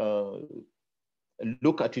may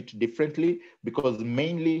look at it differently, because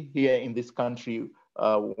mainly here in this country,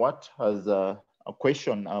 what has a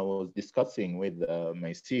question I was discussing with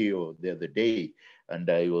my CEO the other day, and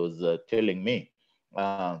I was telling me,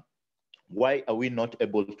 why are we not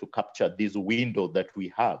able to capture this window that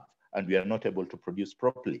we have and we are not able to produce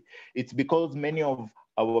properly? It's because many of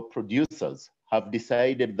our producers have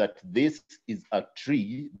decided that this is a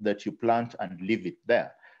tree that you plant and leave it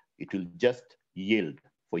there. It will just yield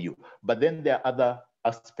for you. But then there are other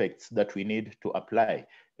aspects that we need to apply.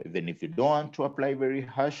 Even if you don't want to apply very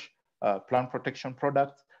harsh plant protection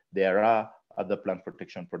products, there are other plant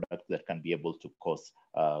protection products that can be able to cause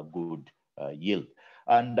good yield.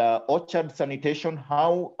 And orchard sanitation,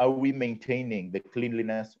 how are we maintaining the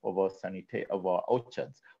cleanliness of our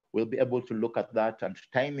orchards? We'll be able to look at that, and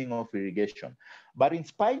timing of irrigation. But in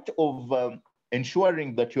spite of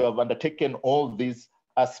ensuring that you have undertaken all these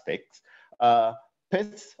aspects,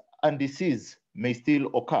 pests and disease may still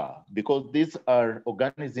occur because these are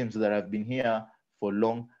organisms that have been here for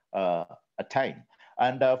long a time.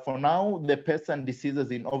 And for now, the pests and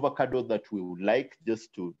diseases in avocado that we would like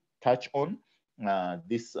just to touch on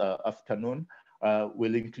this afternoon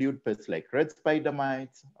will include pests like red spider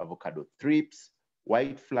mites, avocado thrips,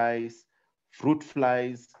 white flies, fruit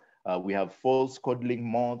flies. We have false codling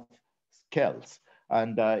moth, scales,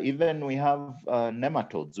 and even we have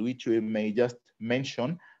nematodes, which we may just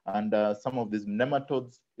mention. And some of these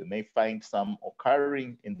nematodes, you may find some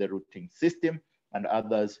occurring in the rooting system, and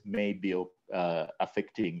others may be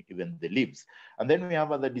affecting even the leaves. And then we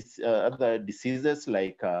have other diseases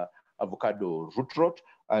like avocado root rot.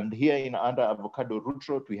 And here in under avocado root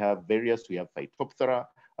rot, we have various, we have Phytophthora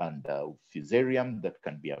and Fusarium that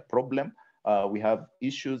can be a problem. We have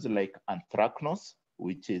issues like anthracnose,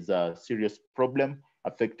 which is a serious problem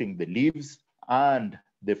affecting the leaves and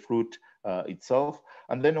the fruit itself.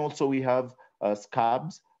 And then also we have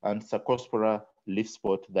scabs and Cercospora leaf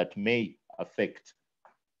spot that may affect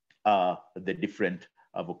the different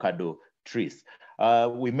avocado trees.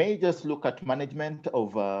 We may just look at management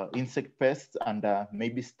of insect pests and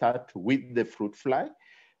maybe start with the fruit fly.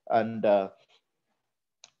 And a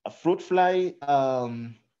fruit fly,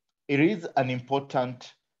 it is an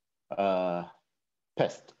important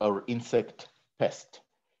pest or insect pest.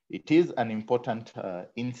 It is an important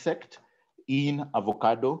insect in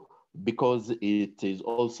avocado because it is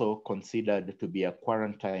also considered to be a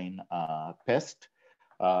quarantine pest,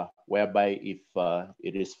 whereby if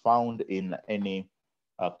it is found in any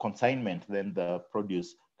consignment, then the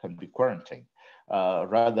produce can be quarantined.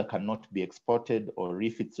 Rather cannot be exported, or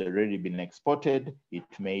if it's already been exported, it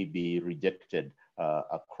may be rejected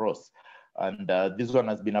across. And this one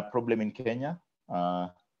has been a problem in Kenya.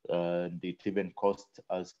 And it even cost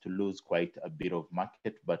us to lose quite a bit of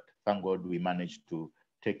market, but thank God we managed to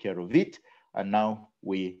take care of it, and now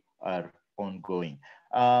we are ongoing.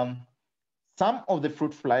 Some of the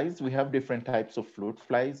fruit flies, we have different types of fruit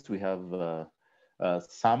flies. We have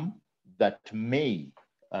some that may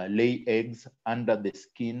lay eggs under the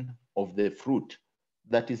skin of the fruit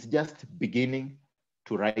that is just beginning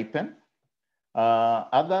to ripen.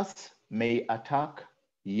 Others may attack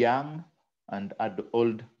young and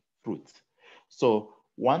old fruits. So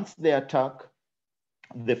once they attack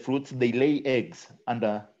the fruits, they lay eggs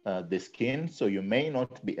under the skin, so you may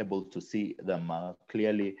not be able to see them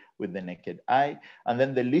clearly with the naked eye. And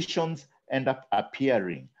then the lesions end up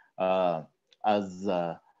appearing as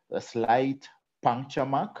a slight puncture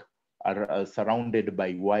mark surrounded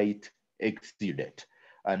by white exudate.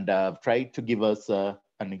 And I've tried to give us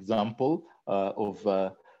an example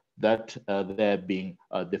of that there being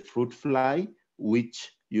the fruit fly,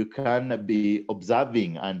 which you can be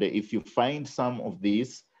observing. And if you find some of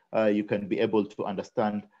these, you can be able to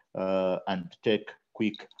understand and take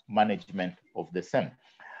quick management of the same.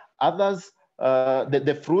 Others,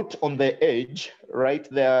 the fruit on the edge right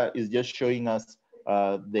there is just showing us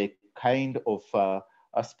the kind of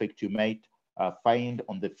aspect you might find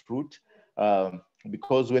on the fruit,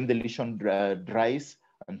 because when the lesion dries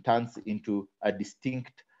and turns into a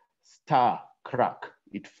distinct star crack,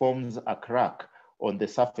 it forms a crack on the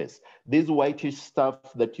surface. This whitish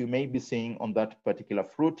stuff that you may be seeing on that particular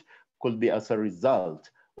fruit could be as a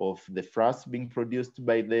result of the frass being produced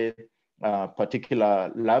by the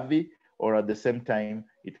particular larvae, or at the same time,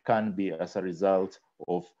 it can be as a result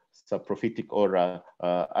of saprophytic or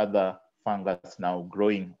other fungus now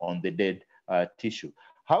growing on the dead tissue.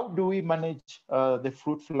 How do we manage the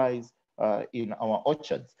fruit flies in our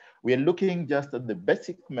orchards? We are looking just at the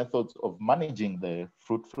basic methods of managing the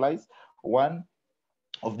fruit flies. One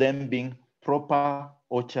of them being proper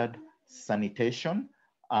orchard sanitation.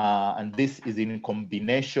 And this is in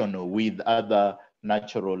combination with other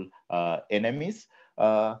natural enemies.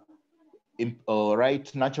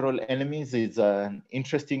 Natural enemies is an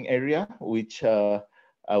interesting area, which I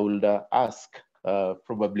would ask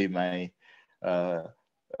probably my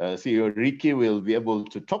CEO Ricky will be able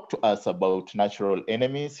to talk to us about natural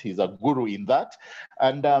enemies. He's a guru in that.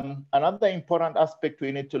 And another important aspect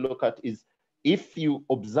we need to look at is if you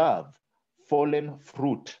observe fallen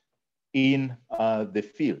fruit in the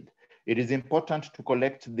field, it is important to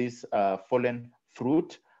collect this fallen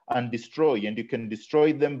fruit and destroy, and you can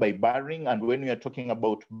destroy them by burying. And when we are talking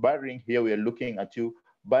about burying, here we are looking at you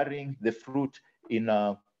burying the fruit in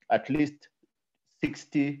at least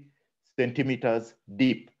 60 centimeters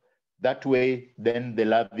deep. That way, then the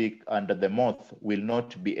larvae and the moth will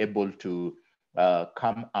not be able to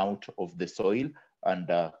come out of the soil and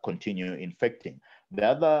continue infecting. The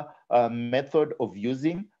other method of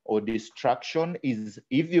using or destruction is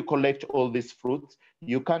if you collect all these fruits,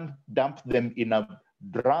 you can dump them in a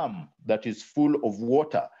drum that is full of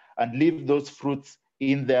water and leave those fruits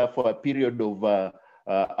in there for a period of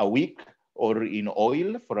a week, or in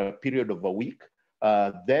oil for a period of a week.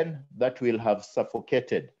 Then that will have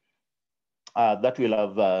suffocated. The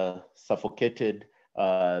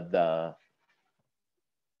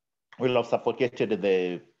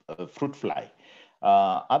fruit fly.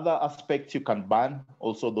 Other aspects, you can burn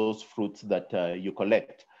also those fruits that you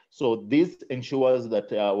collect. So this ensures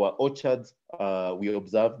that our orchards, we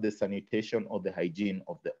observe the sanitation or the hygiene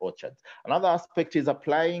of the orchards. Another aspect is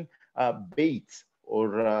applying baits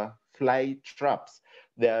or fly traps.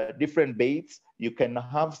 There are different baits. You can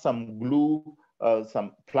have some glue,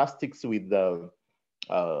 some plastics with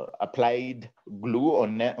applied glue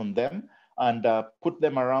on them, and put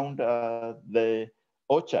them around the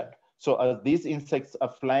orchard. So as these insects are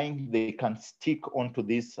flying, they can stick onto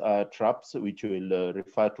these traps, which we'll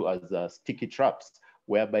refer to as sticky traps,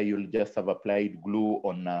 whereby you'll just have applied glue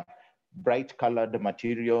on a bright colored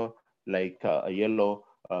material like a yellow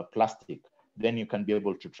plastic. Then you can be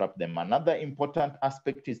able to trap them. Another important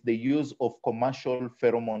aspect is the use of commercial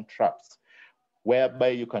pheromone traps, whereby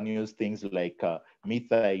you can use things like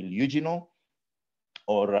methyl eugenol,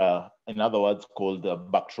 or in other words, called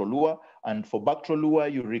Bactrolua. And for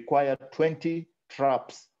Bactrolua, you require 20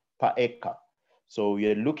 traps per acre. So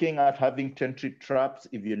you're looking at having 20 traps.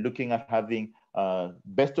 If you're looking at having,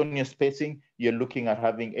 based on your spacing, you're looking at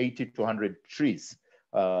having 80 to 100 trees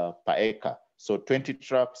per acre. So 20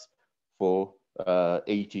 traps for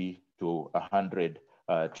 80 to 100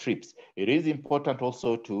 trips. It is important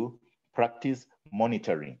also to practice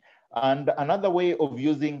monitoring. And another way of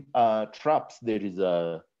using traps, there is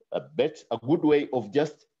a good way of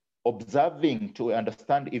just observing to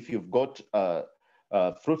understand if you've got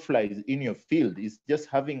fruit flies in your field, is just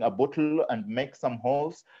having a bottle and make some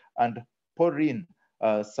holes and pour in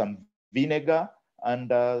some vinegar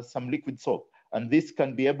and some liquid soap. And this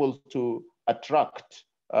can be able to attract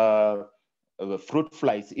fruit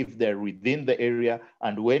flies if they're within the area.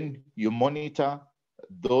 And when you monitor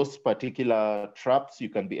those particular traps, you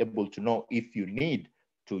can be able to know if you need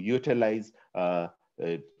to utilize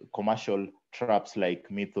commercial traps like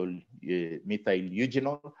methyl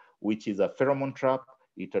eugenol, which is a pheromone trap.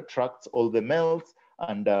 It attracts all the males,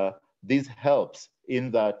 and this helps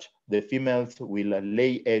in that the females will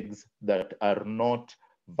lay eggs that are not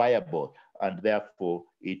viable, and therefore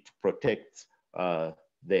it protects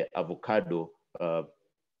the avocado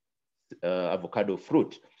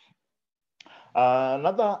fruit.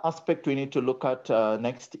 Another aspect we need to look at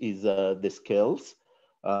next is the scales.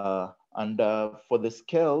 And for the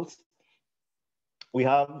scales, we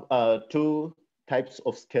have two types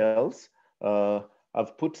of scales.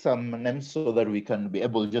 I've put some names so that we can be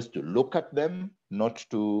able just to look at them, not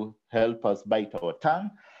to help us bite our tongue.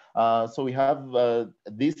 So we have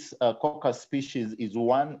this coccus species is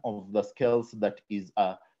one of the scales that is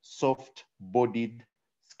a soft-bodied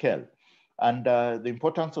scale. And the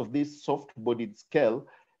importance of this soft-bodied scale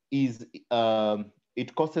is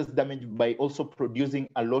it causes damage by also producing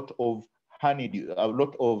a lot of honeydew, a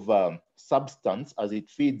lot of substance. As it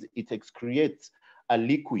feeds, it excretes a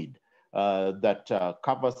liquid that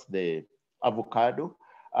covers the avocado.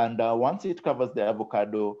 And once it covers the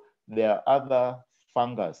avocado, there are other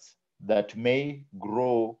fungus that may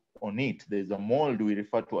grow on it. There's a mold we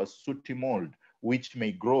refer to as sooty mold, which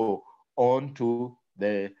may grow onto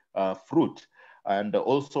the fruit and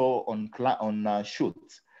also on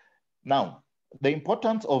shoots. Now, the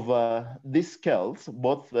importance of these scales,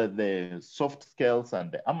 both the soft scales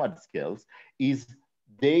and the armored scales, is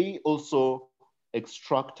they also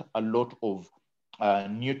extract a lot of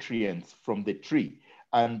nutrients from the tree.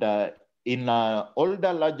 And in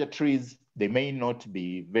older, larger trees, they may not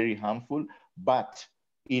be very harmful, but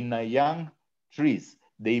in young trees,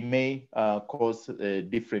 they may cause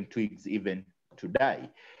different twigs even to die.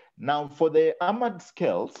 Now, for the armored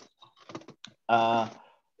scales,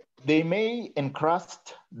 they may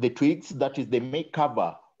encrust the twigs, that is, they may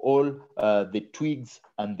cover all the twigs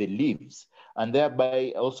and the leaves, and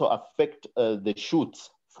thereby also affect the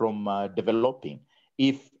shoots from developing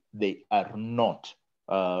if they are not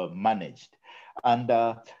managed. And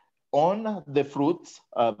on the fruits,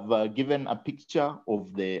 I've given a picture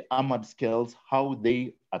of the armored scales, how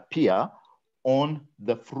they appear on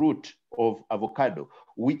the fruit of avocado,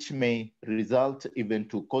 which may result even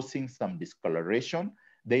to causing some discoloration.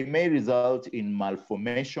 They may result in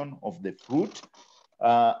malformation of the fruit.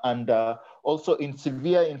 And also in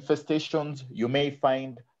severe infestations, you may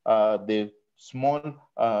find the small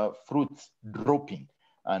fruits dropping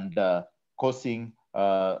and causing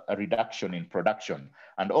a reduction in production.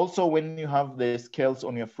 And also when you have the scales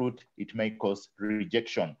on your fruit, it may cause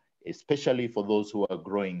rejection, especially for those who are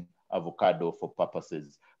growing avocado for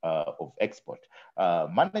purposes of export.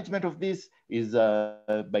 Management of this is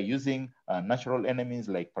by using natural enemies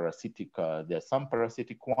like parasitic, there are some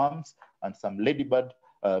parasitic worms and some ladybird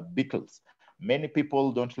beetles. Many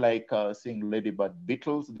people don't like seeing ladybird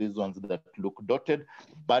beetles, these ones that look dotted,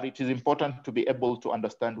 but it is important to be able to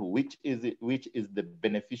understand which is the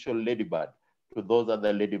beneficial ladybird to those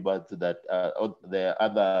other ladybirds that or the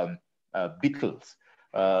other beetles,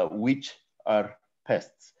 which are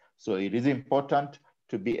pests. So it is important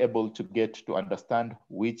to be able to get to understand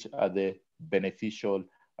which are the beneficial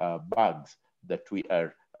bugs that we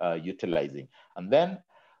are utilizing. And then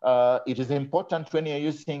it is important when you're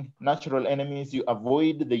using natural enemies, you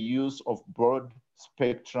avoid the use of broad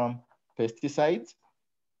spectrum pesticides.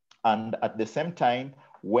 And at the same time,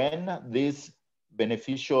 when these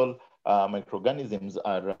beneficial microorganisms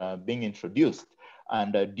are being introduced,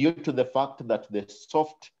 and due to the fact that the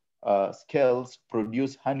soft scales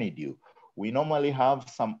produce honeydew, we normally have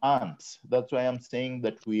some ants. That's why I'm saying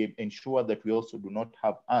that we ensure that we also do not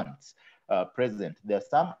have ants present. There are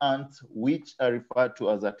some ants which are referred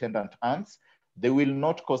to as attendant ants. They will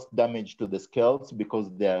not cause damage to the scales because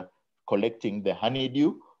they're collecting the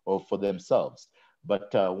honeydew or for themselves. But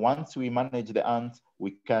once we manage the ants,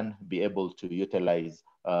 we can be able to utilize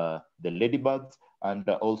the ladybirds, and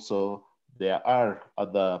also there are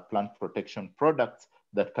other plant protection products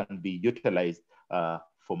that can be utilized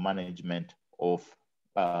for management of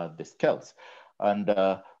the scales. And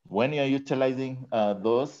when you're utilizing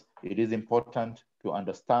those, it is important to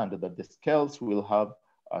understand that the scales will have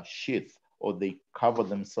a sheath, or they cover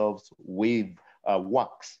themselves with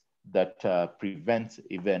wax that prevents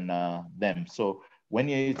even them. So when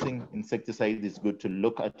you're using insecticides, it's good to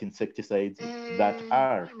look at insecticides that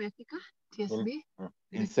are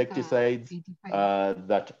insecticides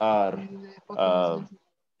that are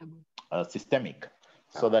systemic,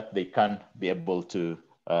 so that they can be able to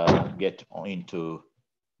get into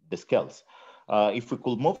the scales. If we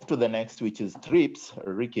could move to the next, which is thrips,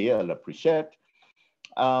 Ricky, I'll appreciate.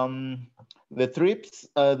 The thrips,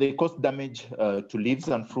 they cause damage to leaves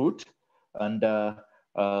and fruit, and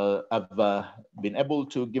I've been able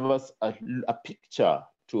to give us a picture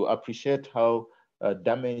to appreciate how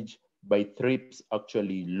damage by thrips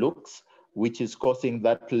actually looks, which is causing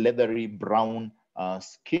that leathery brown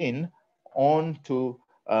skin onto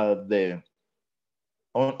the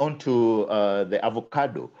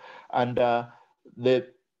avocado. And the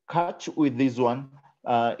catch with this one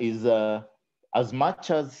is as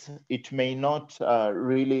much as it may not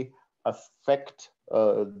really affect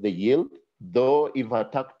the yield, though if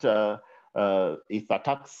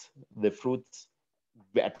attacks the fruits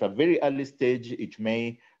at a very early stage, it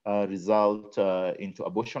may result into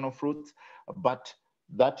abortion of fruits, but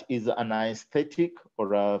that is an aesthetic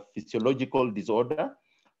or a physiological disorder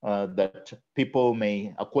that people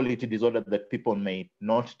may, a quality disorder that people may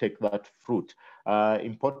not take that fruit.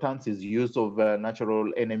 Importance is use of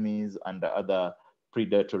natural enemies and other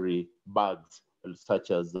predatory bugs, such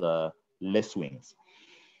as lacewings.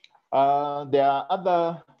 There are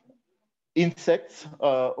other insects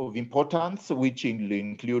of importance, which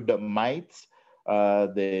include mites.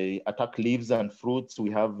 They attack leaves and fruits. We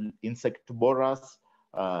have insect borers,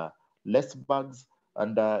 less bugs,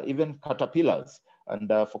 and even caterpillars. And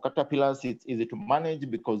for caterpillars, it's easy to manage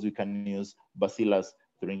because we can use Bacillus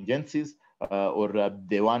thuringiensis, or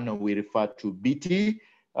the one we refer to BT,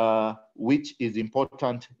 which is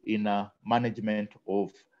important in management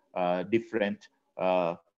of different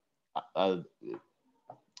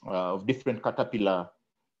caterpillar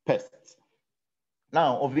pests.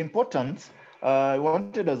 Now, of importance, I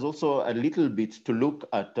wanted us also a little bit to look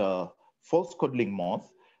at false codling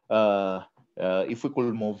moth. If we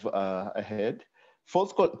could move ahead.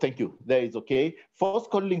 Thank you, there is okay. False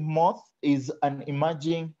codling moth is an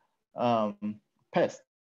emerging pest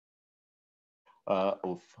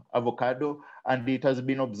of avocado, and it has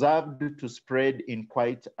been observed to spread in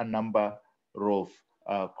quite a number of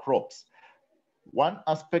crops. One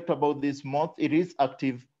aspect about this moth, it is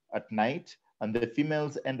active at night, and the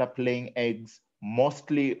females end up laying eggs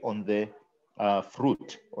mostly on the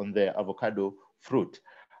fruit, on the avocado fruit.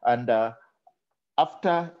 And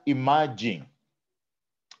after emerging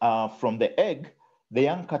from the egg, the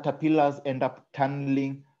young caterpillars end up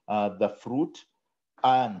tunneling the fruit,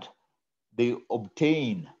 and they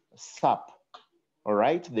obtain sap, all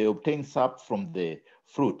right? They obtain sap from the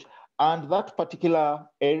fruit. And that particular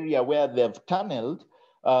area where they've tunneled,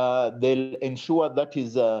 they'll ensure that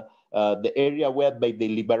is the area whereby they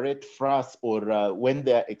liberate frass, or when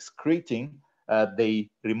they're excreting, they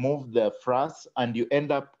remove the frass, and you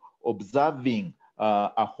end up observing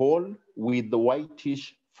a hole with the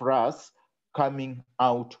whitish frass coming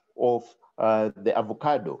out of the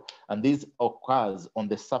avocado. And this occurs on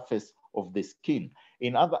the surface of the skin.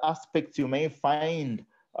 In other aspects, you may find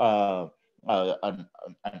an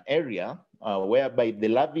area whereby the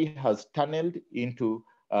larvae has tunneled into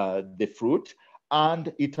the fruit,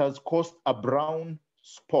 and it has caused a brown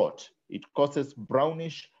spot. It causes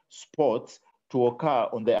brownish spots to occur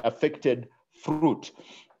on the affected fruit.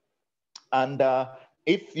 And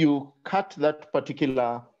if you cut that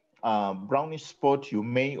particular brownish spot, you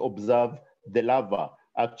may observe the larva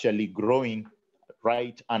actually growing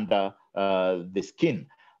right under the skin.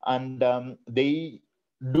 And they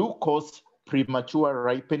do cause premature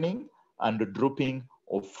ripening and drooping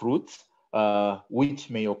of fruits, which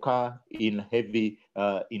may occur in heavy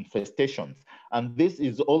infestations. And this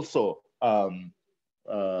is also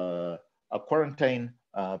a quarantine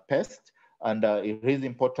pest, and it is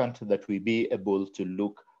important that we be able to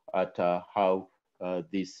look at how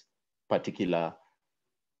this particular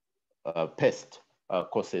pest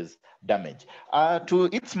causes damage. To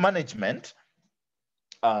its management,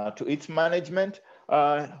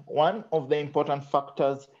 one of the important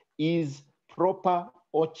factors is proper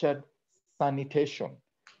orchard sanitation.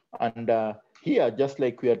 And here, just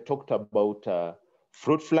like we had talked about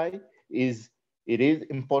fruit fly, it is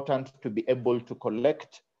important to be able to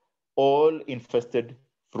collect all infested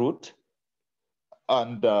fruit.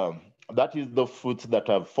 And that is the fruits that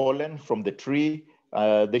have fallen from the tree.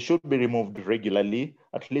 They should be removed regularly,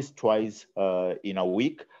 at least twice in a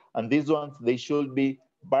week. And these ones, they should be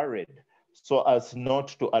buried so as not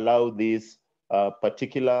to allow this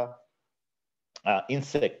particular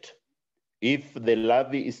insect. If the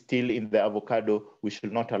larvae is still in the avocado, we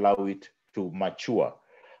should not allow it to mature.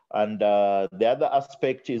 And the other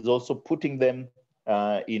aspect is also putting them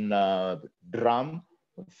in a drum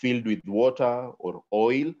filled with water or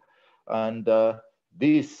oil. And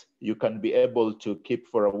this you can be able to keep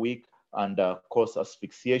for a week and cause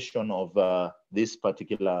asphyxiation of this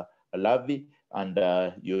particular larvae, and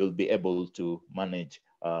you'll be able to manage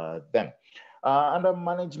them. Under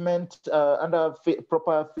management, under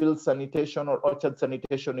proper field sanitation or orchard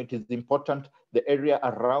sanitation, it is important the area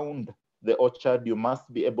around the orchard, you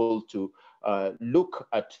must be able to look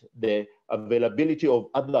at the availability of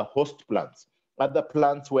other host plants, other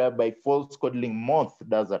plants whereby false codling moth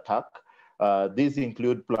does attack. These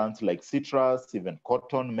include plants like citrus, even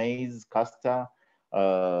cotton, maize, castor,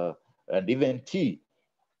 and even tea.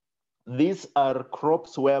 These are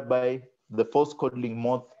crops whereby the false codling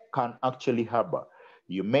moth can actually harbor.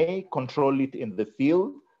 You may control it in the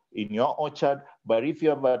field, in your orchard, but if you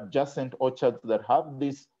have adjacent orchards that have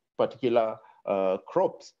these particular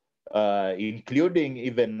crops, including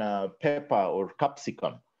even pepper or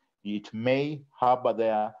capsicum, it may harbor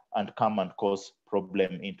there and come and cause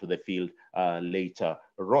problem into the field later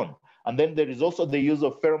on. And then there is also the use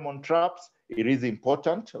of pheromone traps. It is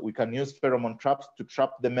important. We can use pheromone traps to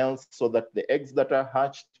trap the males so that the eggs that are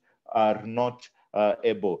hatched are not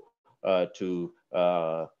able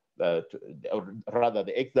or rather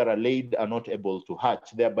the eggs that are laid are not able to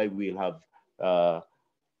hatch. Thereby we'll have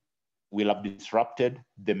disrupted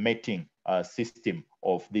the mating system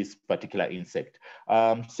of this particular insect.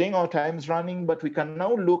 Seeing our time's running, but we can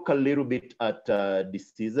now look a little bit at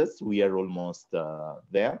diseases. We are almost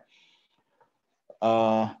there.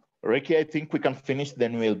 Ricky, I think we can finish,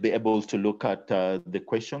 then we'll be able to look at the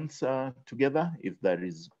questions together, if that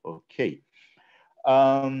is okay.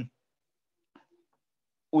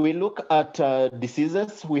 We look at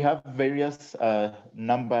diseases. We have various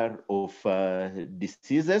number of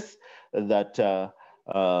diseases that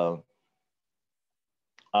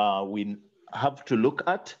we have to look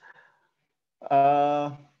at.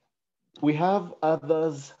 We have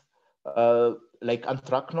others like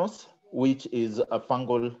anthracnose, which is a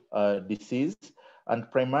fungal disease, and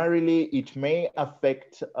primarily it may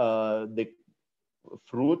affect the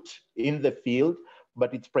fruit in the field,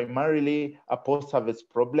 but it's primarily a post-harvest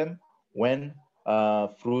problem when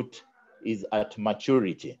fruit is at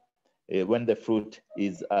maturity, when the fruit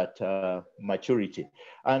is at maturity.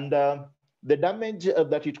 And the damage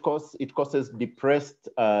that it causes depressed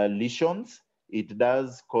lesions. It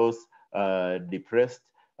does cause depressed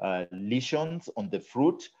lesions on the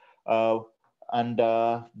fruit. And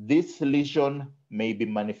this lesion may be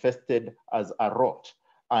manifested as a rot.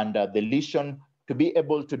 And the lesion, to be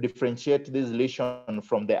able to differentiate this lesion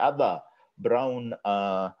from the other brown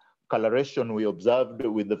coloration we observed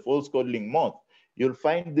with the false codling moth, you'll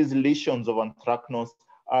find these lesions of anthracnose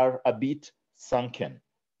are a bit sunken.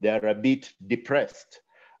 They are a bit depressed.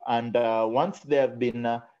 And once they have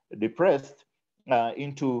been depressed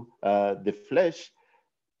into the flesh,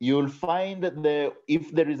 you'll find that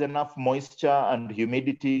if there is enough moisture and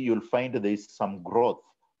humidity, you'll find there is some growth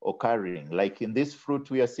occurring. Like in this fruit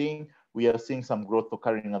we are seeing some growth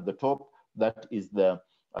occurring at the top. That is the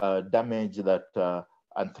damage that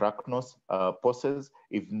anthracnose poses.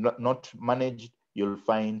 If not managed, you'll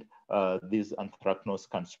find this anthracnose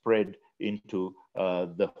can spread into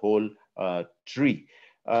the whole tree.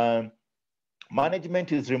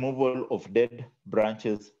 Management is removal of dead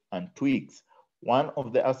branches and twigs. One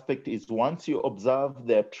of the aspects is once you observe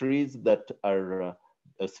the trees that are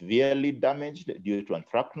severely damaged due to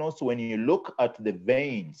anthracnose, when you look at the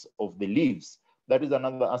veins of the leaves, that is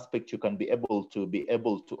another aspect you can be able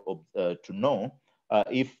to know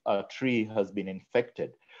if a tree has been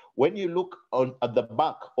infected. When you look at the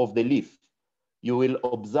back of the leaf, you will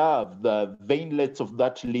observe the veinlets of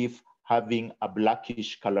that leaf having a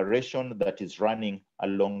blackish coloration that is running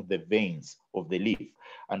along the veins of the leaf.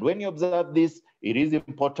 And when you observe this, it is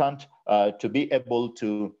important to be able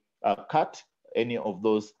to cut any of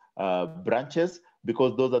those branches,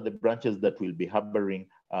 because those are the branches that will be harboring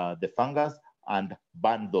the fungus, and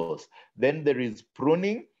burn those. Then there is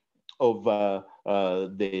pruning of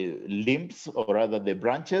the limbs, or rather the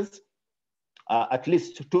branches, at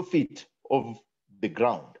least 2 feet of the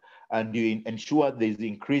ground. And you ensure there is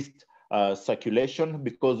increased circulation,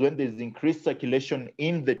 because when there's increased circulation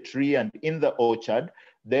in the tree and in the orchard,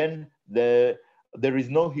 then there is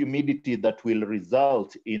no humidity that will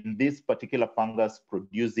result in this particular fungus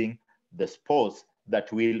producing the spores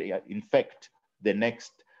that will infect the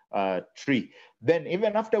next tree. Then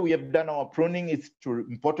even after we have done our pruning, it's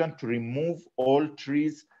important to remove all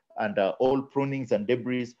trees and all prunings and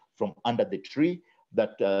debris from under the tree,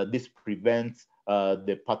 that this prevents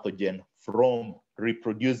the pathogen from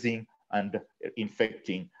reproducing and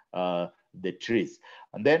infecting the trees.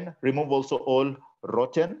 And then remove also all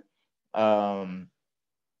rotten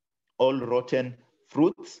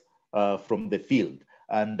fruits from the field.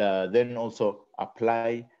 And then also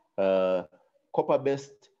apply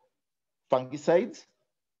copper-based fungicides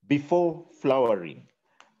before flowering.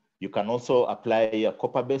 You can also apply a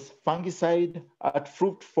copper-based fungicide at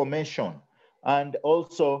fruit formation and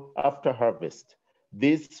also after harvest.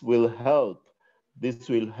 This will help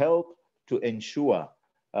to ensure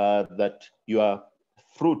that your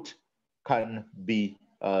fruit can be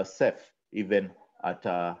safe even at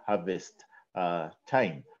harvest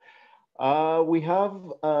time. We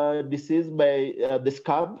have disease by the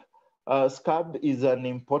scab. Scab is an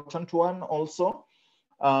important one also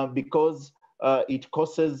because it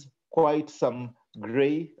causes quite some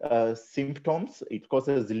gray symptoms. It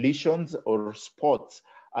causes lesions or spots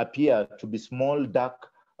appear to be small dark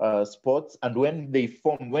spots, and when they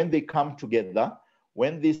form, when these come together,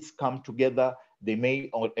 they may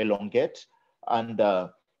elongate and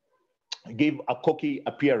give a corky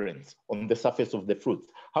appearance on the surface of the fruits.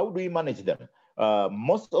 How do we manage them?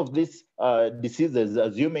 Most of these diseases,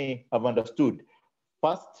 as you may have understood,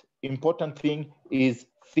 first important thing is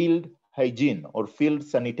field hygiene or field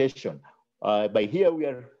sanitation. By here we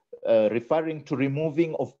are referring to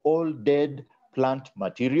removing of all dead plant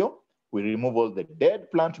material. We remove all the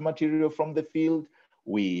dead plant material from the field.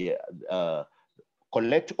 We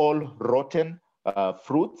collect all rotten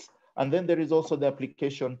fruits. And then there is also the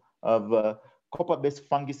application of copper-based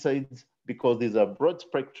fungicides, because these are broad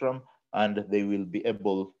spectrum and they will be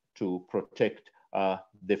able to protect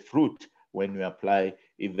the fruit when we apply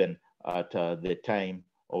even at the time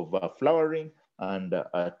of flowering and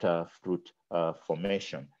at fruit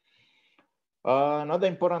formation. Another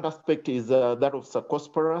important aspect is that of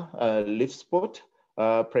Cercospora leaf spot,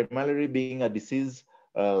 primarily being a disease,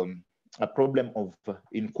 a problem of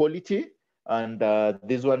inequality. And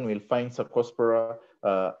this one will find Cercospora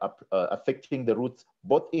affecting the roots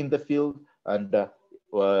both in the field, and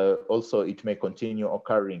also it may continue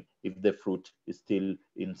occurring if the fruit is still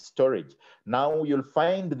in storage. Now you'll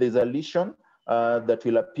find there's a lesion that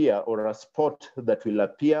will appear, or a spot that will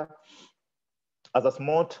appear as a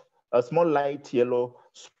small light yellow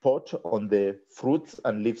spot on the fruits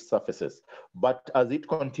and leaf surfaces. But as it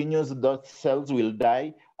continues, those cells will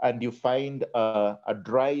die, and you find a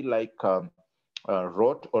dry-like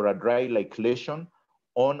rot or a dry-like lesion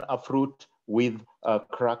on a fruit with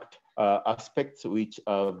cracked aspects, which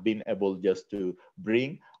have been able just to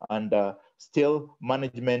bring. And still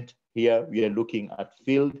management here, we are looking at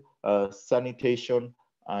field sanitation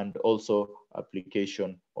and also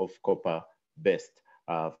application of copper-based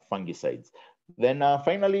fungicides. Then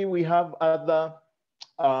finally, we have other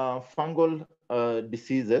fungal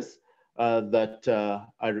diseases that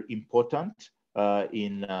are important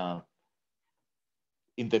in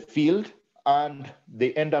the field, and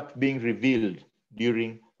they end up being revealed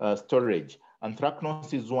during storage.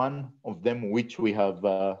 Anthracnose is one of them, which we have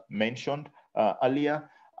mentioned earlier.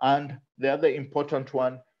 And the other important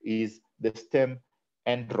one is the stem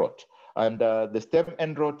end rot. And the stem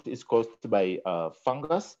end rot is caused by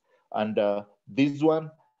fungus. And this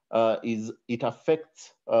one it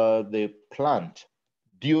affects the plant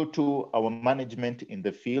due to our management in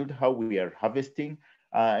the field, how we are harvesting,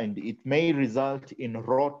 and it may result in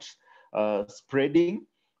rot spreading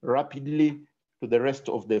rapidly to the rest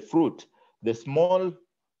of the fruit. The small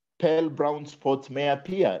pale brown spots may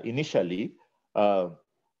appear initially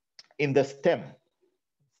in the stem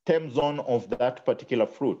zone of that particular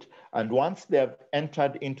fruit. And once they have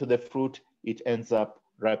entered into the fruit, it ends up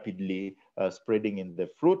rapidly spreading in the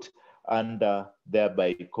fruit and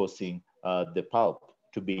thereby causing the pulp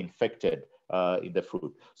to be infected in the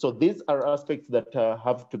fruit. So these are aspects that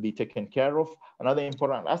have to be taken care of. Another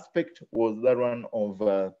important aspect was that one of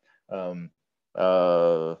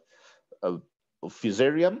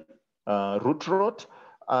Fusarium root rot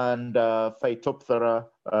and Phytophthora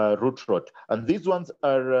root rot. And these ones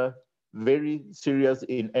are very serious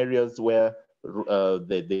in areas where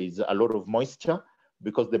there is a lot of moisture,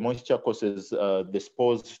 because the moisture causes the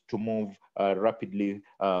spores to move rapidly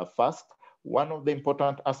fast. One of the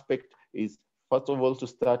important aspects is, first of all, to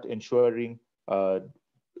start ensuring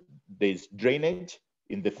there's drainage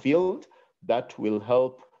in the field that will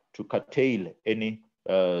help to curtail any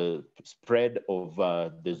spread of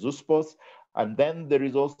the zoospores. And then there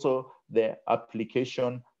is also the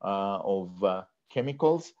application of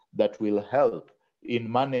chemicals that will help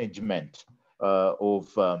in management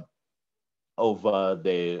of the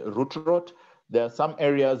root rot. There are some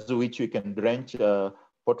areas which we can drench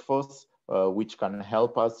phosphorus, which can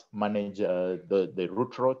help us manage the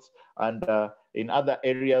root rots. And in other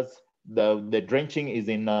areas, the drenching is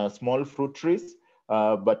in small fruit trees,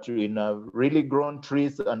 but in really grown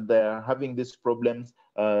trees and they're having these problems,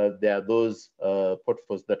 there are those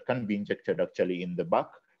phosphorus that can be injected actually in the back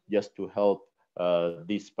just to help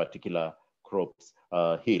these particular crops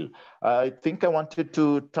heal. I think I wanted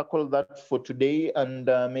to tackle that for today, and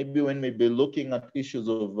maybe when we'll be looking at issues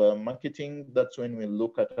of marketing, that's when we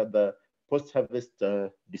look at other post-harvest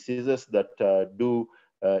diseases that do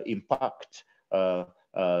impact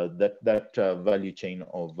that value chain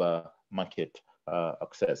of market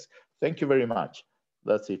access. Thank you very much.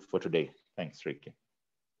 That's it for today. Thanks, Ricky.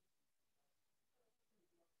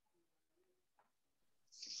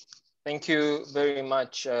 Thank you very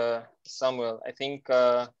much, Samuel. I think we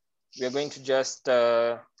are going to just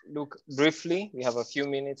look briefly. We have a few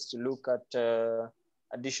minutes to look at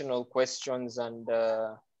additional questions and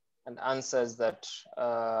answers that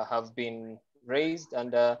have been raised.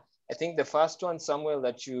 And I think the first one, Samuel,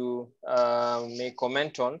 that you may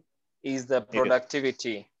comment on is the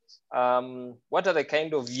productivity. What are the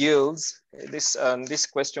kind of yields? These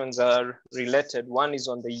questions are related. One is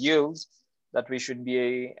on the yields that we should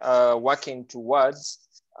be working towards,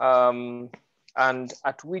 and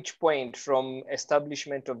at which point from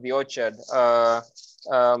establishment of the orchard,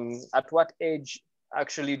 at what age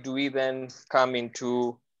actually do we then come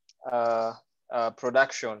into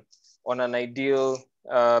production on an ideal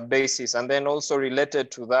basis? And then also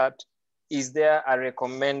related to that, is there a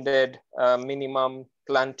recommended minimum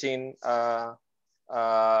planting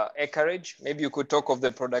acreage? Maybe you could talk of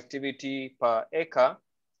the productivity per acre,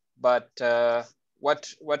 but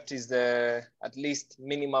what is the at least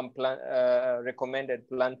minimum recommended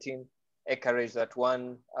planting acreage that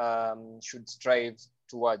one should strive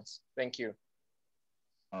towards? Thank you.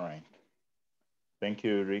 All right. Thank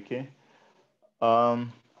you, Ricky.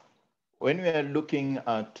 When we are looking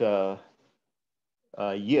at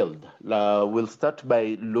yield, we'll start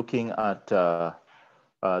by looking at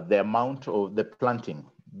the amount of the planting.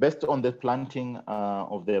 Based on the planting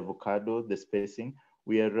of the avocado, the spacing,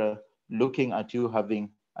 we are looking at you having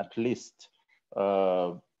at least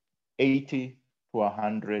 80 to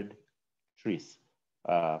 100 trees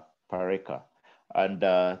per acre. And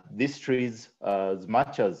these trees, as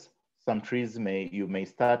much as some trees you may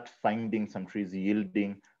start finding some trees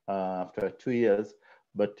yielding after 2 years,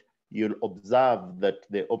 but you'll observe that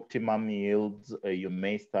the optimum yields you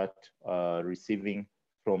may start receiving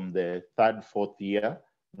from the 3rd, 4th year.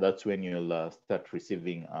 That's when you'll start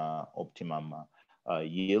receiving optimum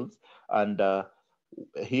yields. And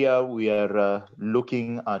here we are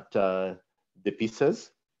looking at the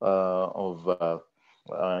pieces of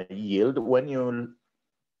yield. When you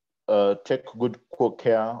take good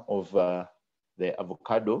care of the the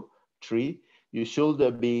avocado tree, you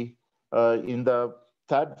should be in the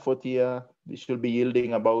third, fourth year, you should be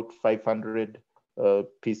yielding about 500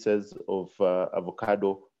 pieces of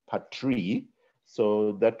avocado per tree.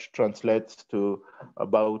 So that translates to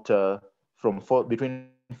about between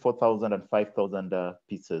 4,000 and 5,000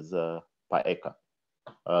 pieces per acre.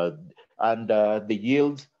 And the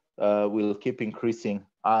yield will keep increasing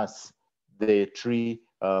as the tree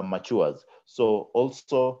matures. So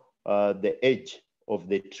also the age of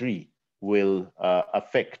the tree will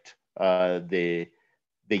affect the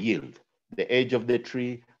yield. The age of the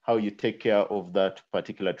tree, how you take care of that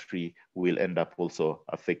particular tree will end up also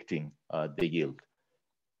affecting the yield.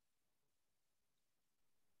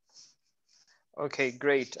 Okay,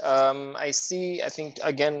 great. I think,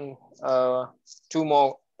 again, two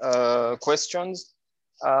more questions.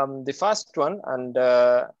 The first one, and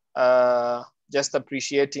just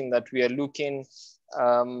appreciating that we are looking,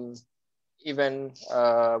 even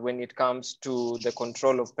when it comes to the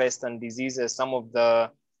control of pests and diseases, some of the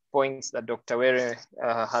points that Dr. Were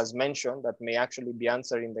has mentioned that may actually be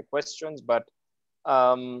answering the questions, but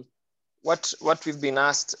what we've been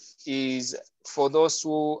asked is, for those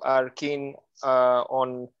who are keen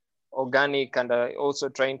on organic and also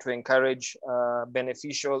trying to encourage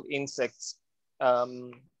beneficial insects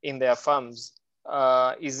in their farms,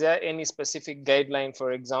 is there any specific guideline,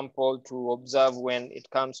 for example, to observe when it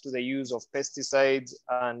comes to the use of pesticides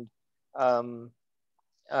and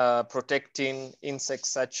protecting insects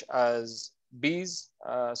such as bees?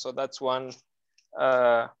 So that's one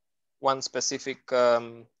specific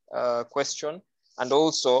question. And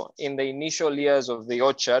also, in the initial years of the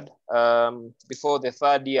orchard, before the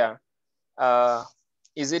third year,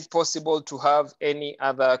 is it possible to have any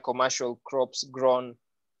other commercial crops grown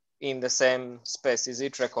in the same space? Is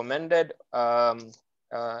it recommended?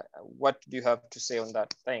 What do you have to say on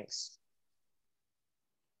that? Thanks.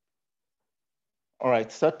 All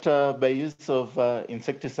right, start by use of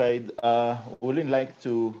insecticide. Wouldn't like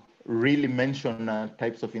to really mention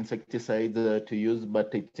types of insecticides to use,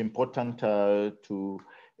 but it's important to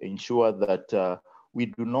ensure that we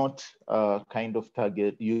do not kind of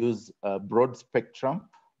use a broad spectrum,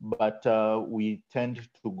 but we tend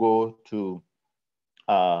to go to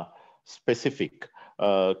specific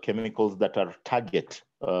chemicals that are target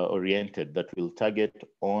oriented, that will target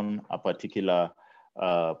on a particular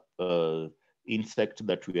insect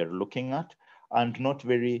that we are looking at, and not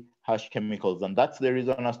very harsh chemicals. And that's the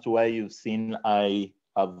reason as to why you've seen I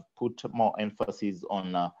have put more emphasis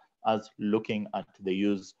on us looking at the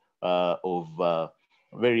use of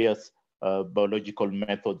various biological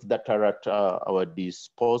methods that are at our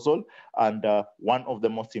disposal. And one of the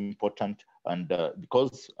most important, and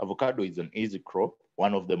because avocado is an easy crop,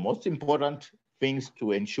 one of the most important things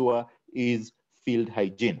to ensure is field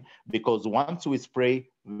hygiene, because once we spray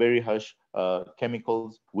very harsh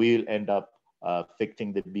chemicals, we'll end up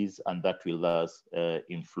affecting the bees, and that will thus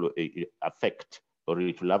affect, or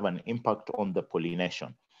it will have an impact on the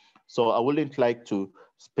pollination. So I wouldn't like to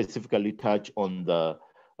specifically touch on the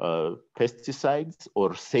pesticides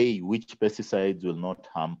or say which pesticides will not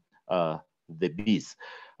harm the bees.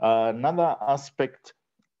 Another aspect,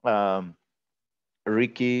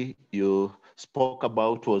 Ricky, you spoke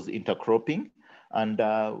about was intercropping. And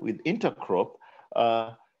with intercrop,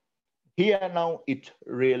 here now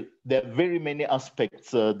there are very many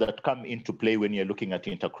aspects that come into play when you're looking at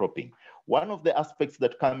intercropping. One of the aspects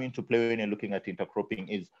that come into play when you're looking at intercropping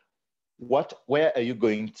is where are you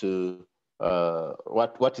going to,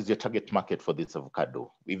 what is your target market for this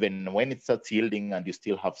avocado, even when it starts yielding and you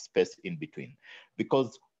still have space in between?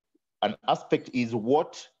 Because an aspect is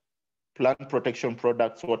what plant protection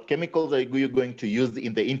products, what chemicals are you going to use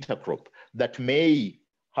in the intercrop that may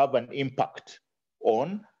have an impact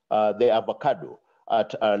on the avocado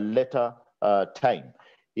at a later time.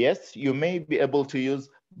 Yes, you may be able to use,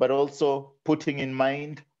 but also putting in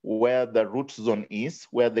mind where the root zone is,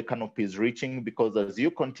 where the canopy is reaching, because as you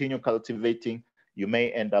continue cultivating, you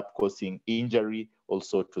may end up causing injury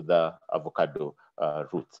also to the avocado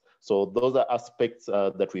roots. So those are aspects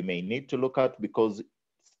that we may need to look at, because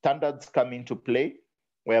standards come into play,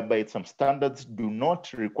 whereby some standards do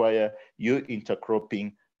not require you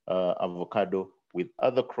intercropping avocado with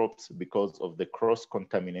other crops because of the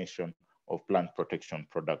cross-contamination of plant protection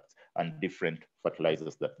products and different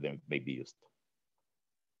fertilizers that they may be used.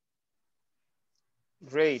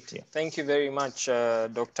 Great. Yeah. Thank you very much,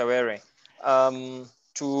 Dr. Were.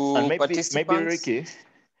 To participants, maybe Ricky.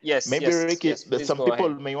 Yes, maybe yes, Ricky, yes, some people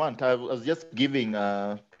may want, I was just giving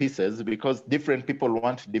pieces because different people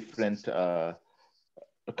want different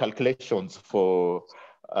calculations for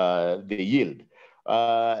the yield.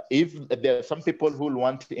 If there are some people who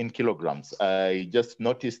want in kilograms, I just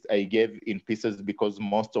noticed I gave in pieces because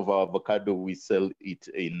most of our avocado, we sell it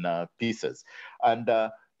in pieces. And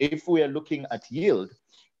if we are looking at yield,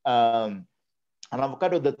 an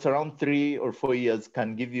avocado that's around 3 or 4 years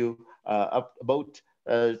can give you about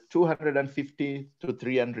 250 to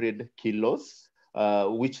 300 kilos,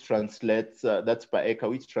 which translates, that's per acre,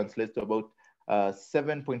 which translates to about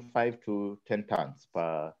 7.5 to 10 tons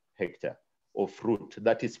per hectare of fruit.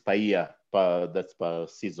 That is per year, that's per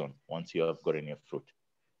season, once you have gotten your fruit.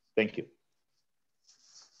 Thank you.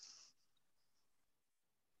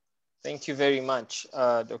 Thank you very much,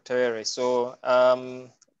 Dr. Ere. So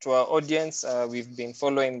to our audience, we've been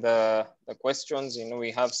following the questions. You know,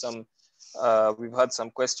 we have some, we've had some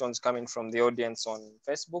questions coming from the audience on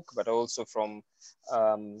Facebook, but also from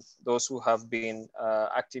those who have been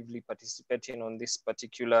actively participating on this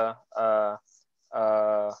particular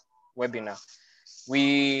webinar.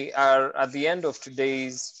 We are at the end of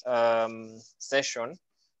today's session.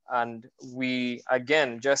 And we,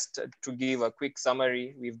 again, just to give a quick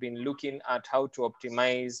summary, we've been looking at how to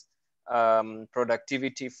optimize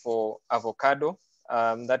productivity for avocado.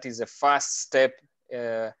 That is a first step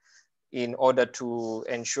in order to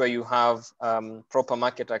ensure you have proper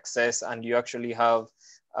market access and you actually have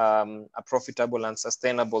a profitable and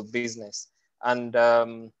sustainable business. And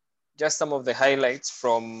just some of the highlights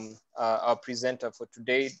from our presenter for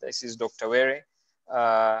today. This is Dr. Were.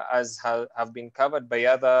 As have been covered by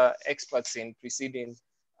other experts in preceding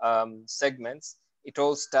segments, it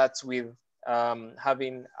all starts with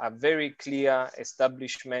having a very clear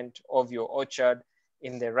establishment of your orchard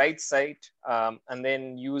in the right site, and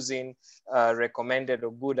then using recommended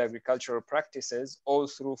or good agricultural practices all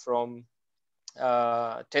through from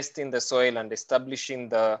testing the soil and establishing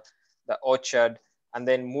the orchard, and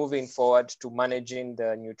then moving forward to managing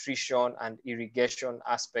the nutrition and irrigation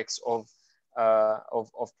aspects of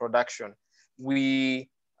production. We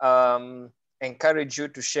encourage you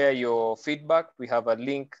to share your feedback. We have a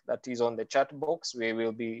link that is on the chat box.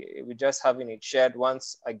 We're just having it shared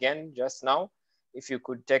once again just now. If you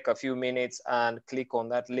could take a few minutes and click on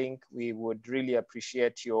that link, we would really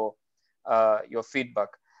appreciate your feedback.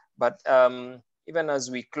 But even as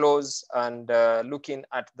we close and looking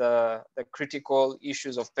at the critical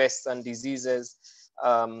issues of pests and diseases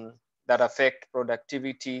that affect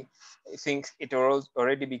productivity, I think it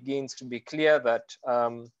already begins to be clear that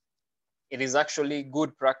it is actually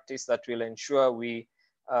good practice that will ensure we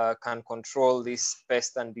can control these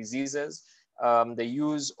pests and diseases. The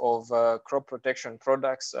use of crop protection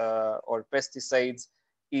products or pesticides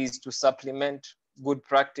is to supplement good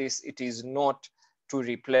practice. It is not to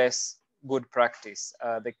replace good practice.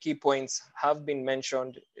 The key points have been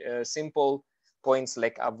mentioned, simple points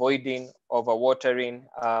like avoiding overwatering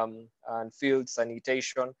and field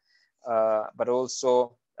sanitation, but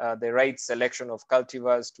also the right selection of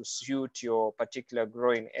cultivars to suit your particular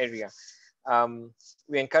growing area.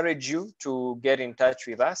 We encourage you to get in touch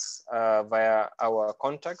with us via our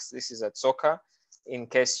contacts. This is at SOCAA in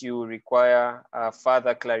case you require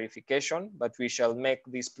further clarification, but we shall make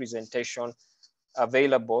this presentation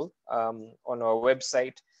available on our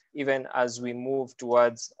website, even as we move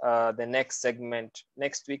towards the next segment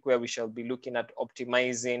next week, where we shall be looking at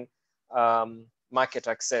optimizing market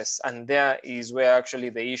access. And there is where actually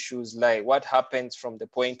the issues lie. What happens from the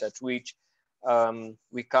point at which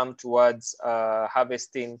we come towards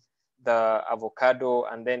harvesting the avocado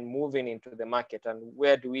and then moving into the market, and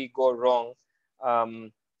where do we go wrong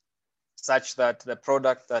such that the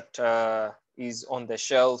product that is on the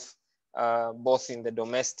shelf, both in the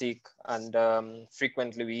domestic and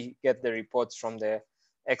frequently we get the reports from the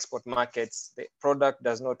export markets, the product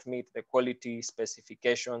does not meet the quality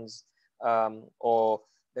specifications or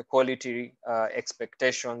the quality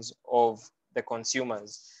expectations of the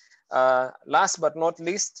consumers. Last but not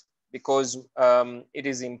least, because it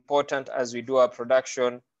is important as we do our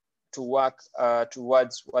production to work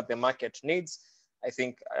towards what the market needs, I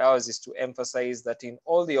think ours is to emphasize that in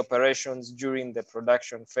all the operations during the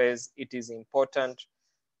production phase, it is important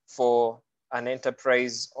for an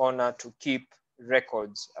enterprise owner to keep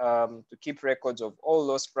records of all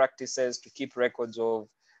those practices, to keep records of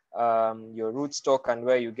your rootstock and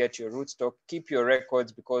where you get your rootstock. Keep your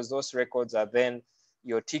records, because those records are then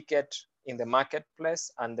your ticket in the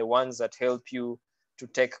marketplace and the ones that help you to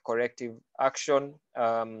take corrective action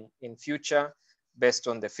in future based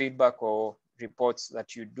on the feedback or reports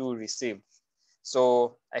that you do receive.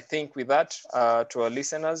 So I think with that, to our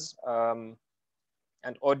listeners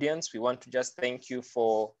and audience, we want to just thank you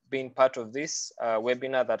for being part of this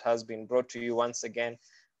webinar that has been brought to you once again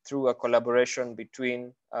through a collaboration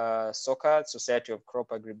between SOCAA, Society of Crop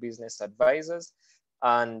Agribusiness Advisors,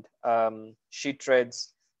 and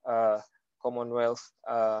SheTrades Commonwealth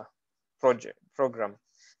program.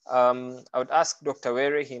 I would ask Dr.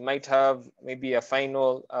 Were, he might have maybe a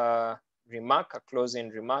final remark, a closing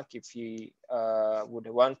remark, if he would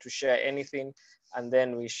want to share anything, and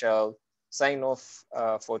then we shall sign off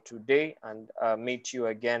for today and meet you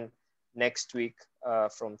again next week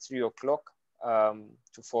from 3 o'clock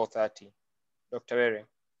to 4:30. Dr. Were.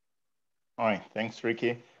 All right, thanks,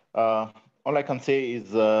 Ricky. All I can say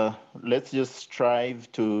is let's just strive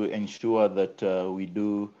to ensure that we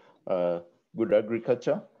do good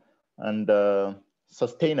agriculture and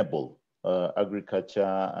sustainable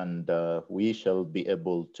agriculture, and we shall be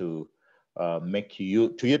able to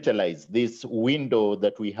utilize this window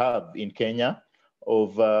that we have in Kenya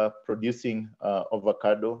of producing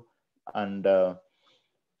avocado, and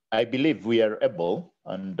I believe we are able,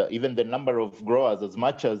 and even the number of growers, as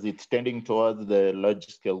much as it's tending towards the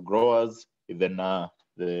large-scale growers, even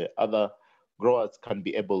the other growers can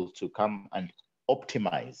be able to come and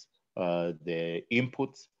optimize the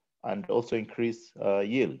inputs and also increase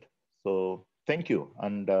yield. So thank you,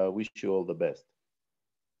 and wish you all the best.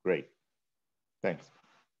 Great. Thanks.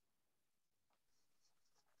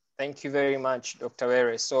 Thank you very much, Dr.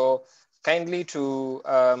 Were. So kindly to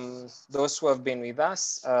those who have been with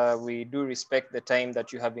us, we do respect the time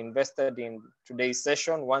that you have invested in today's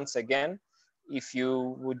session. Once again, if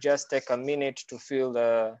you would just take a minute to fill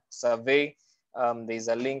the survey, there's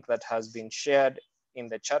a link that has been shared in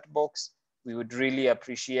the chat box. We would really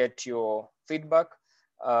appreciate your feedback.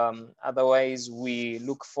 Otherwise, we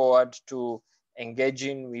look forward to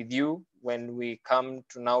engaging with you when we come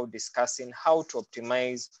to now discussing how to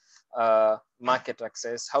optimize market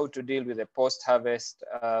access, how to deal with the post-harvest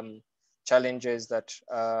challenges that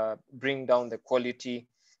bring down the quality.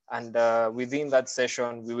 And within that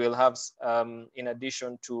session, we will have, in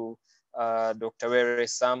addition to Dr. Were,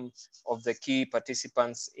 some of the key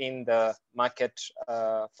participants in the market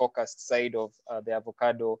focused side of the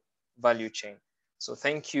avocado value chain. So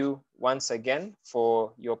thank you once again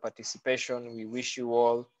for your participation. We wish you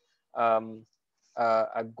all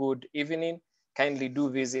a good evening. Kindly do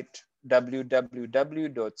visit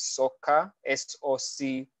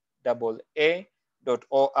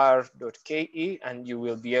www.SOCAA.or.ke and you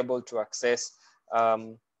will be able to access a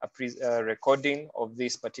recording of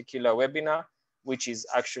this particular webinar, which is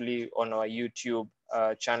actually on our YouTube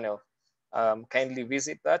channel. Kindly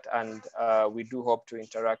visit that, and we do hope to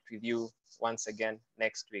interact with you once again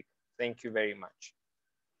next week. Thank you very much.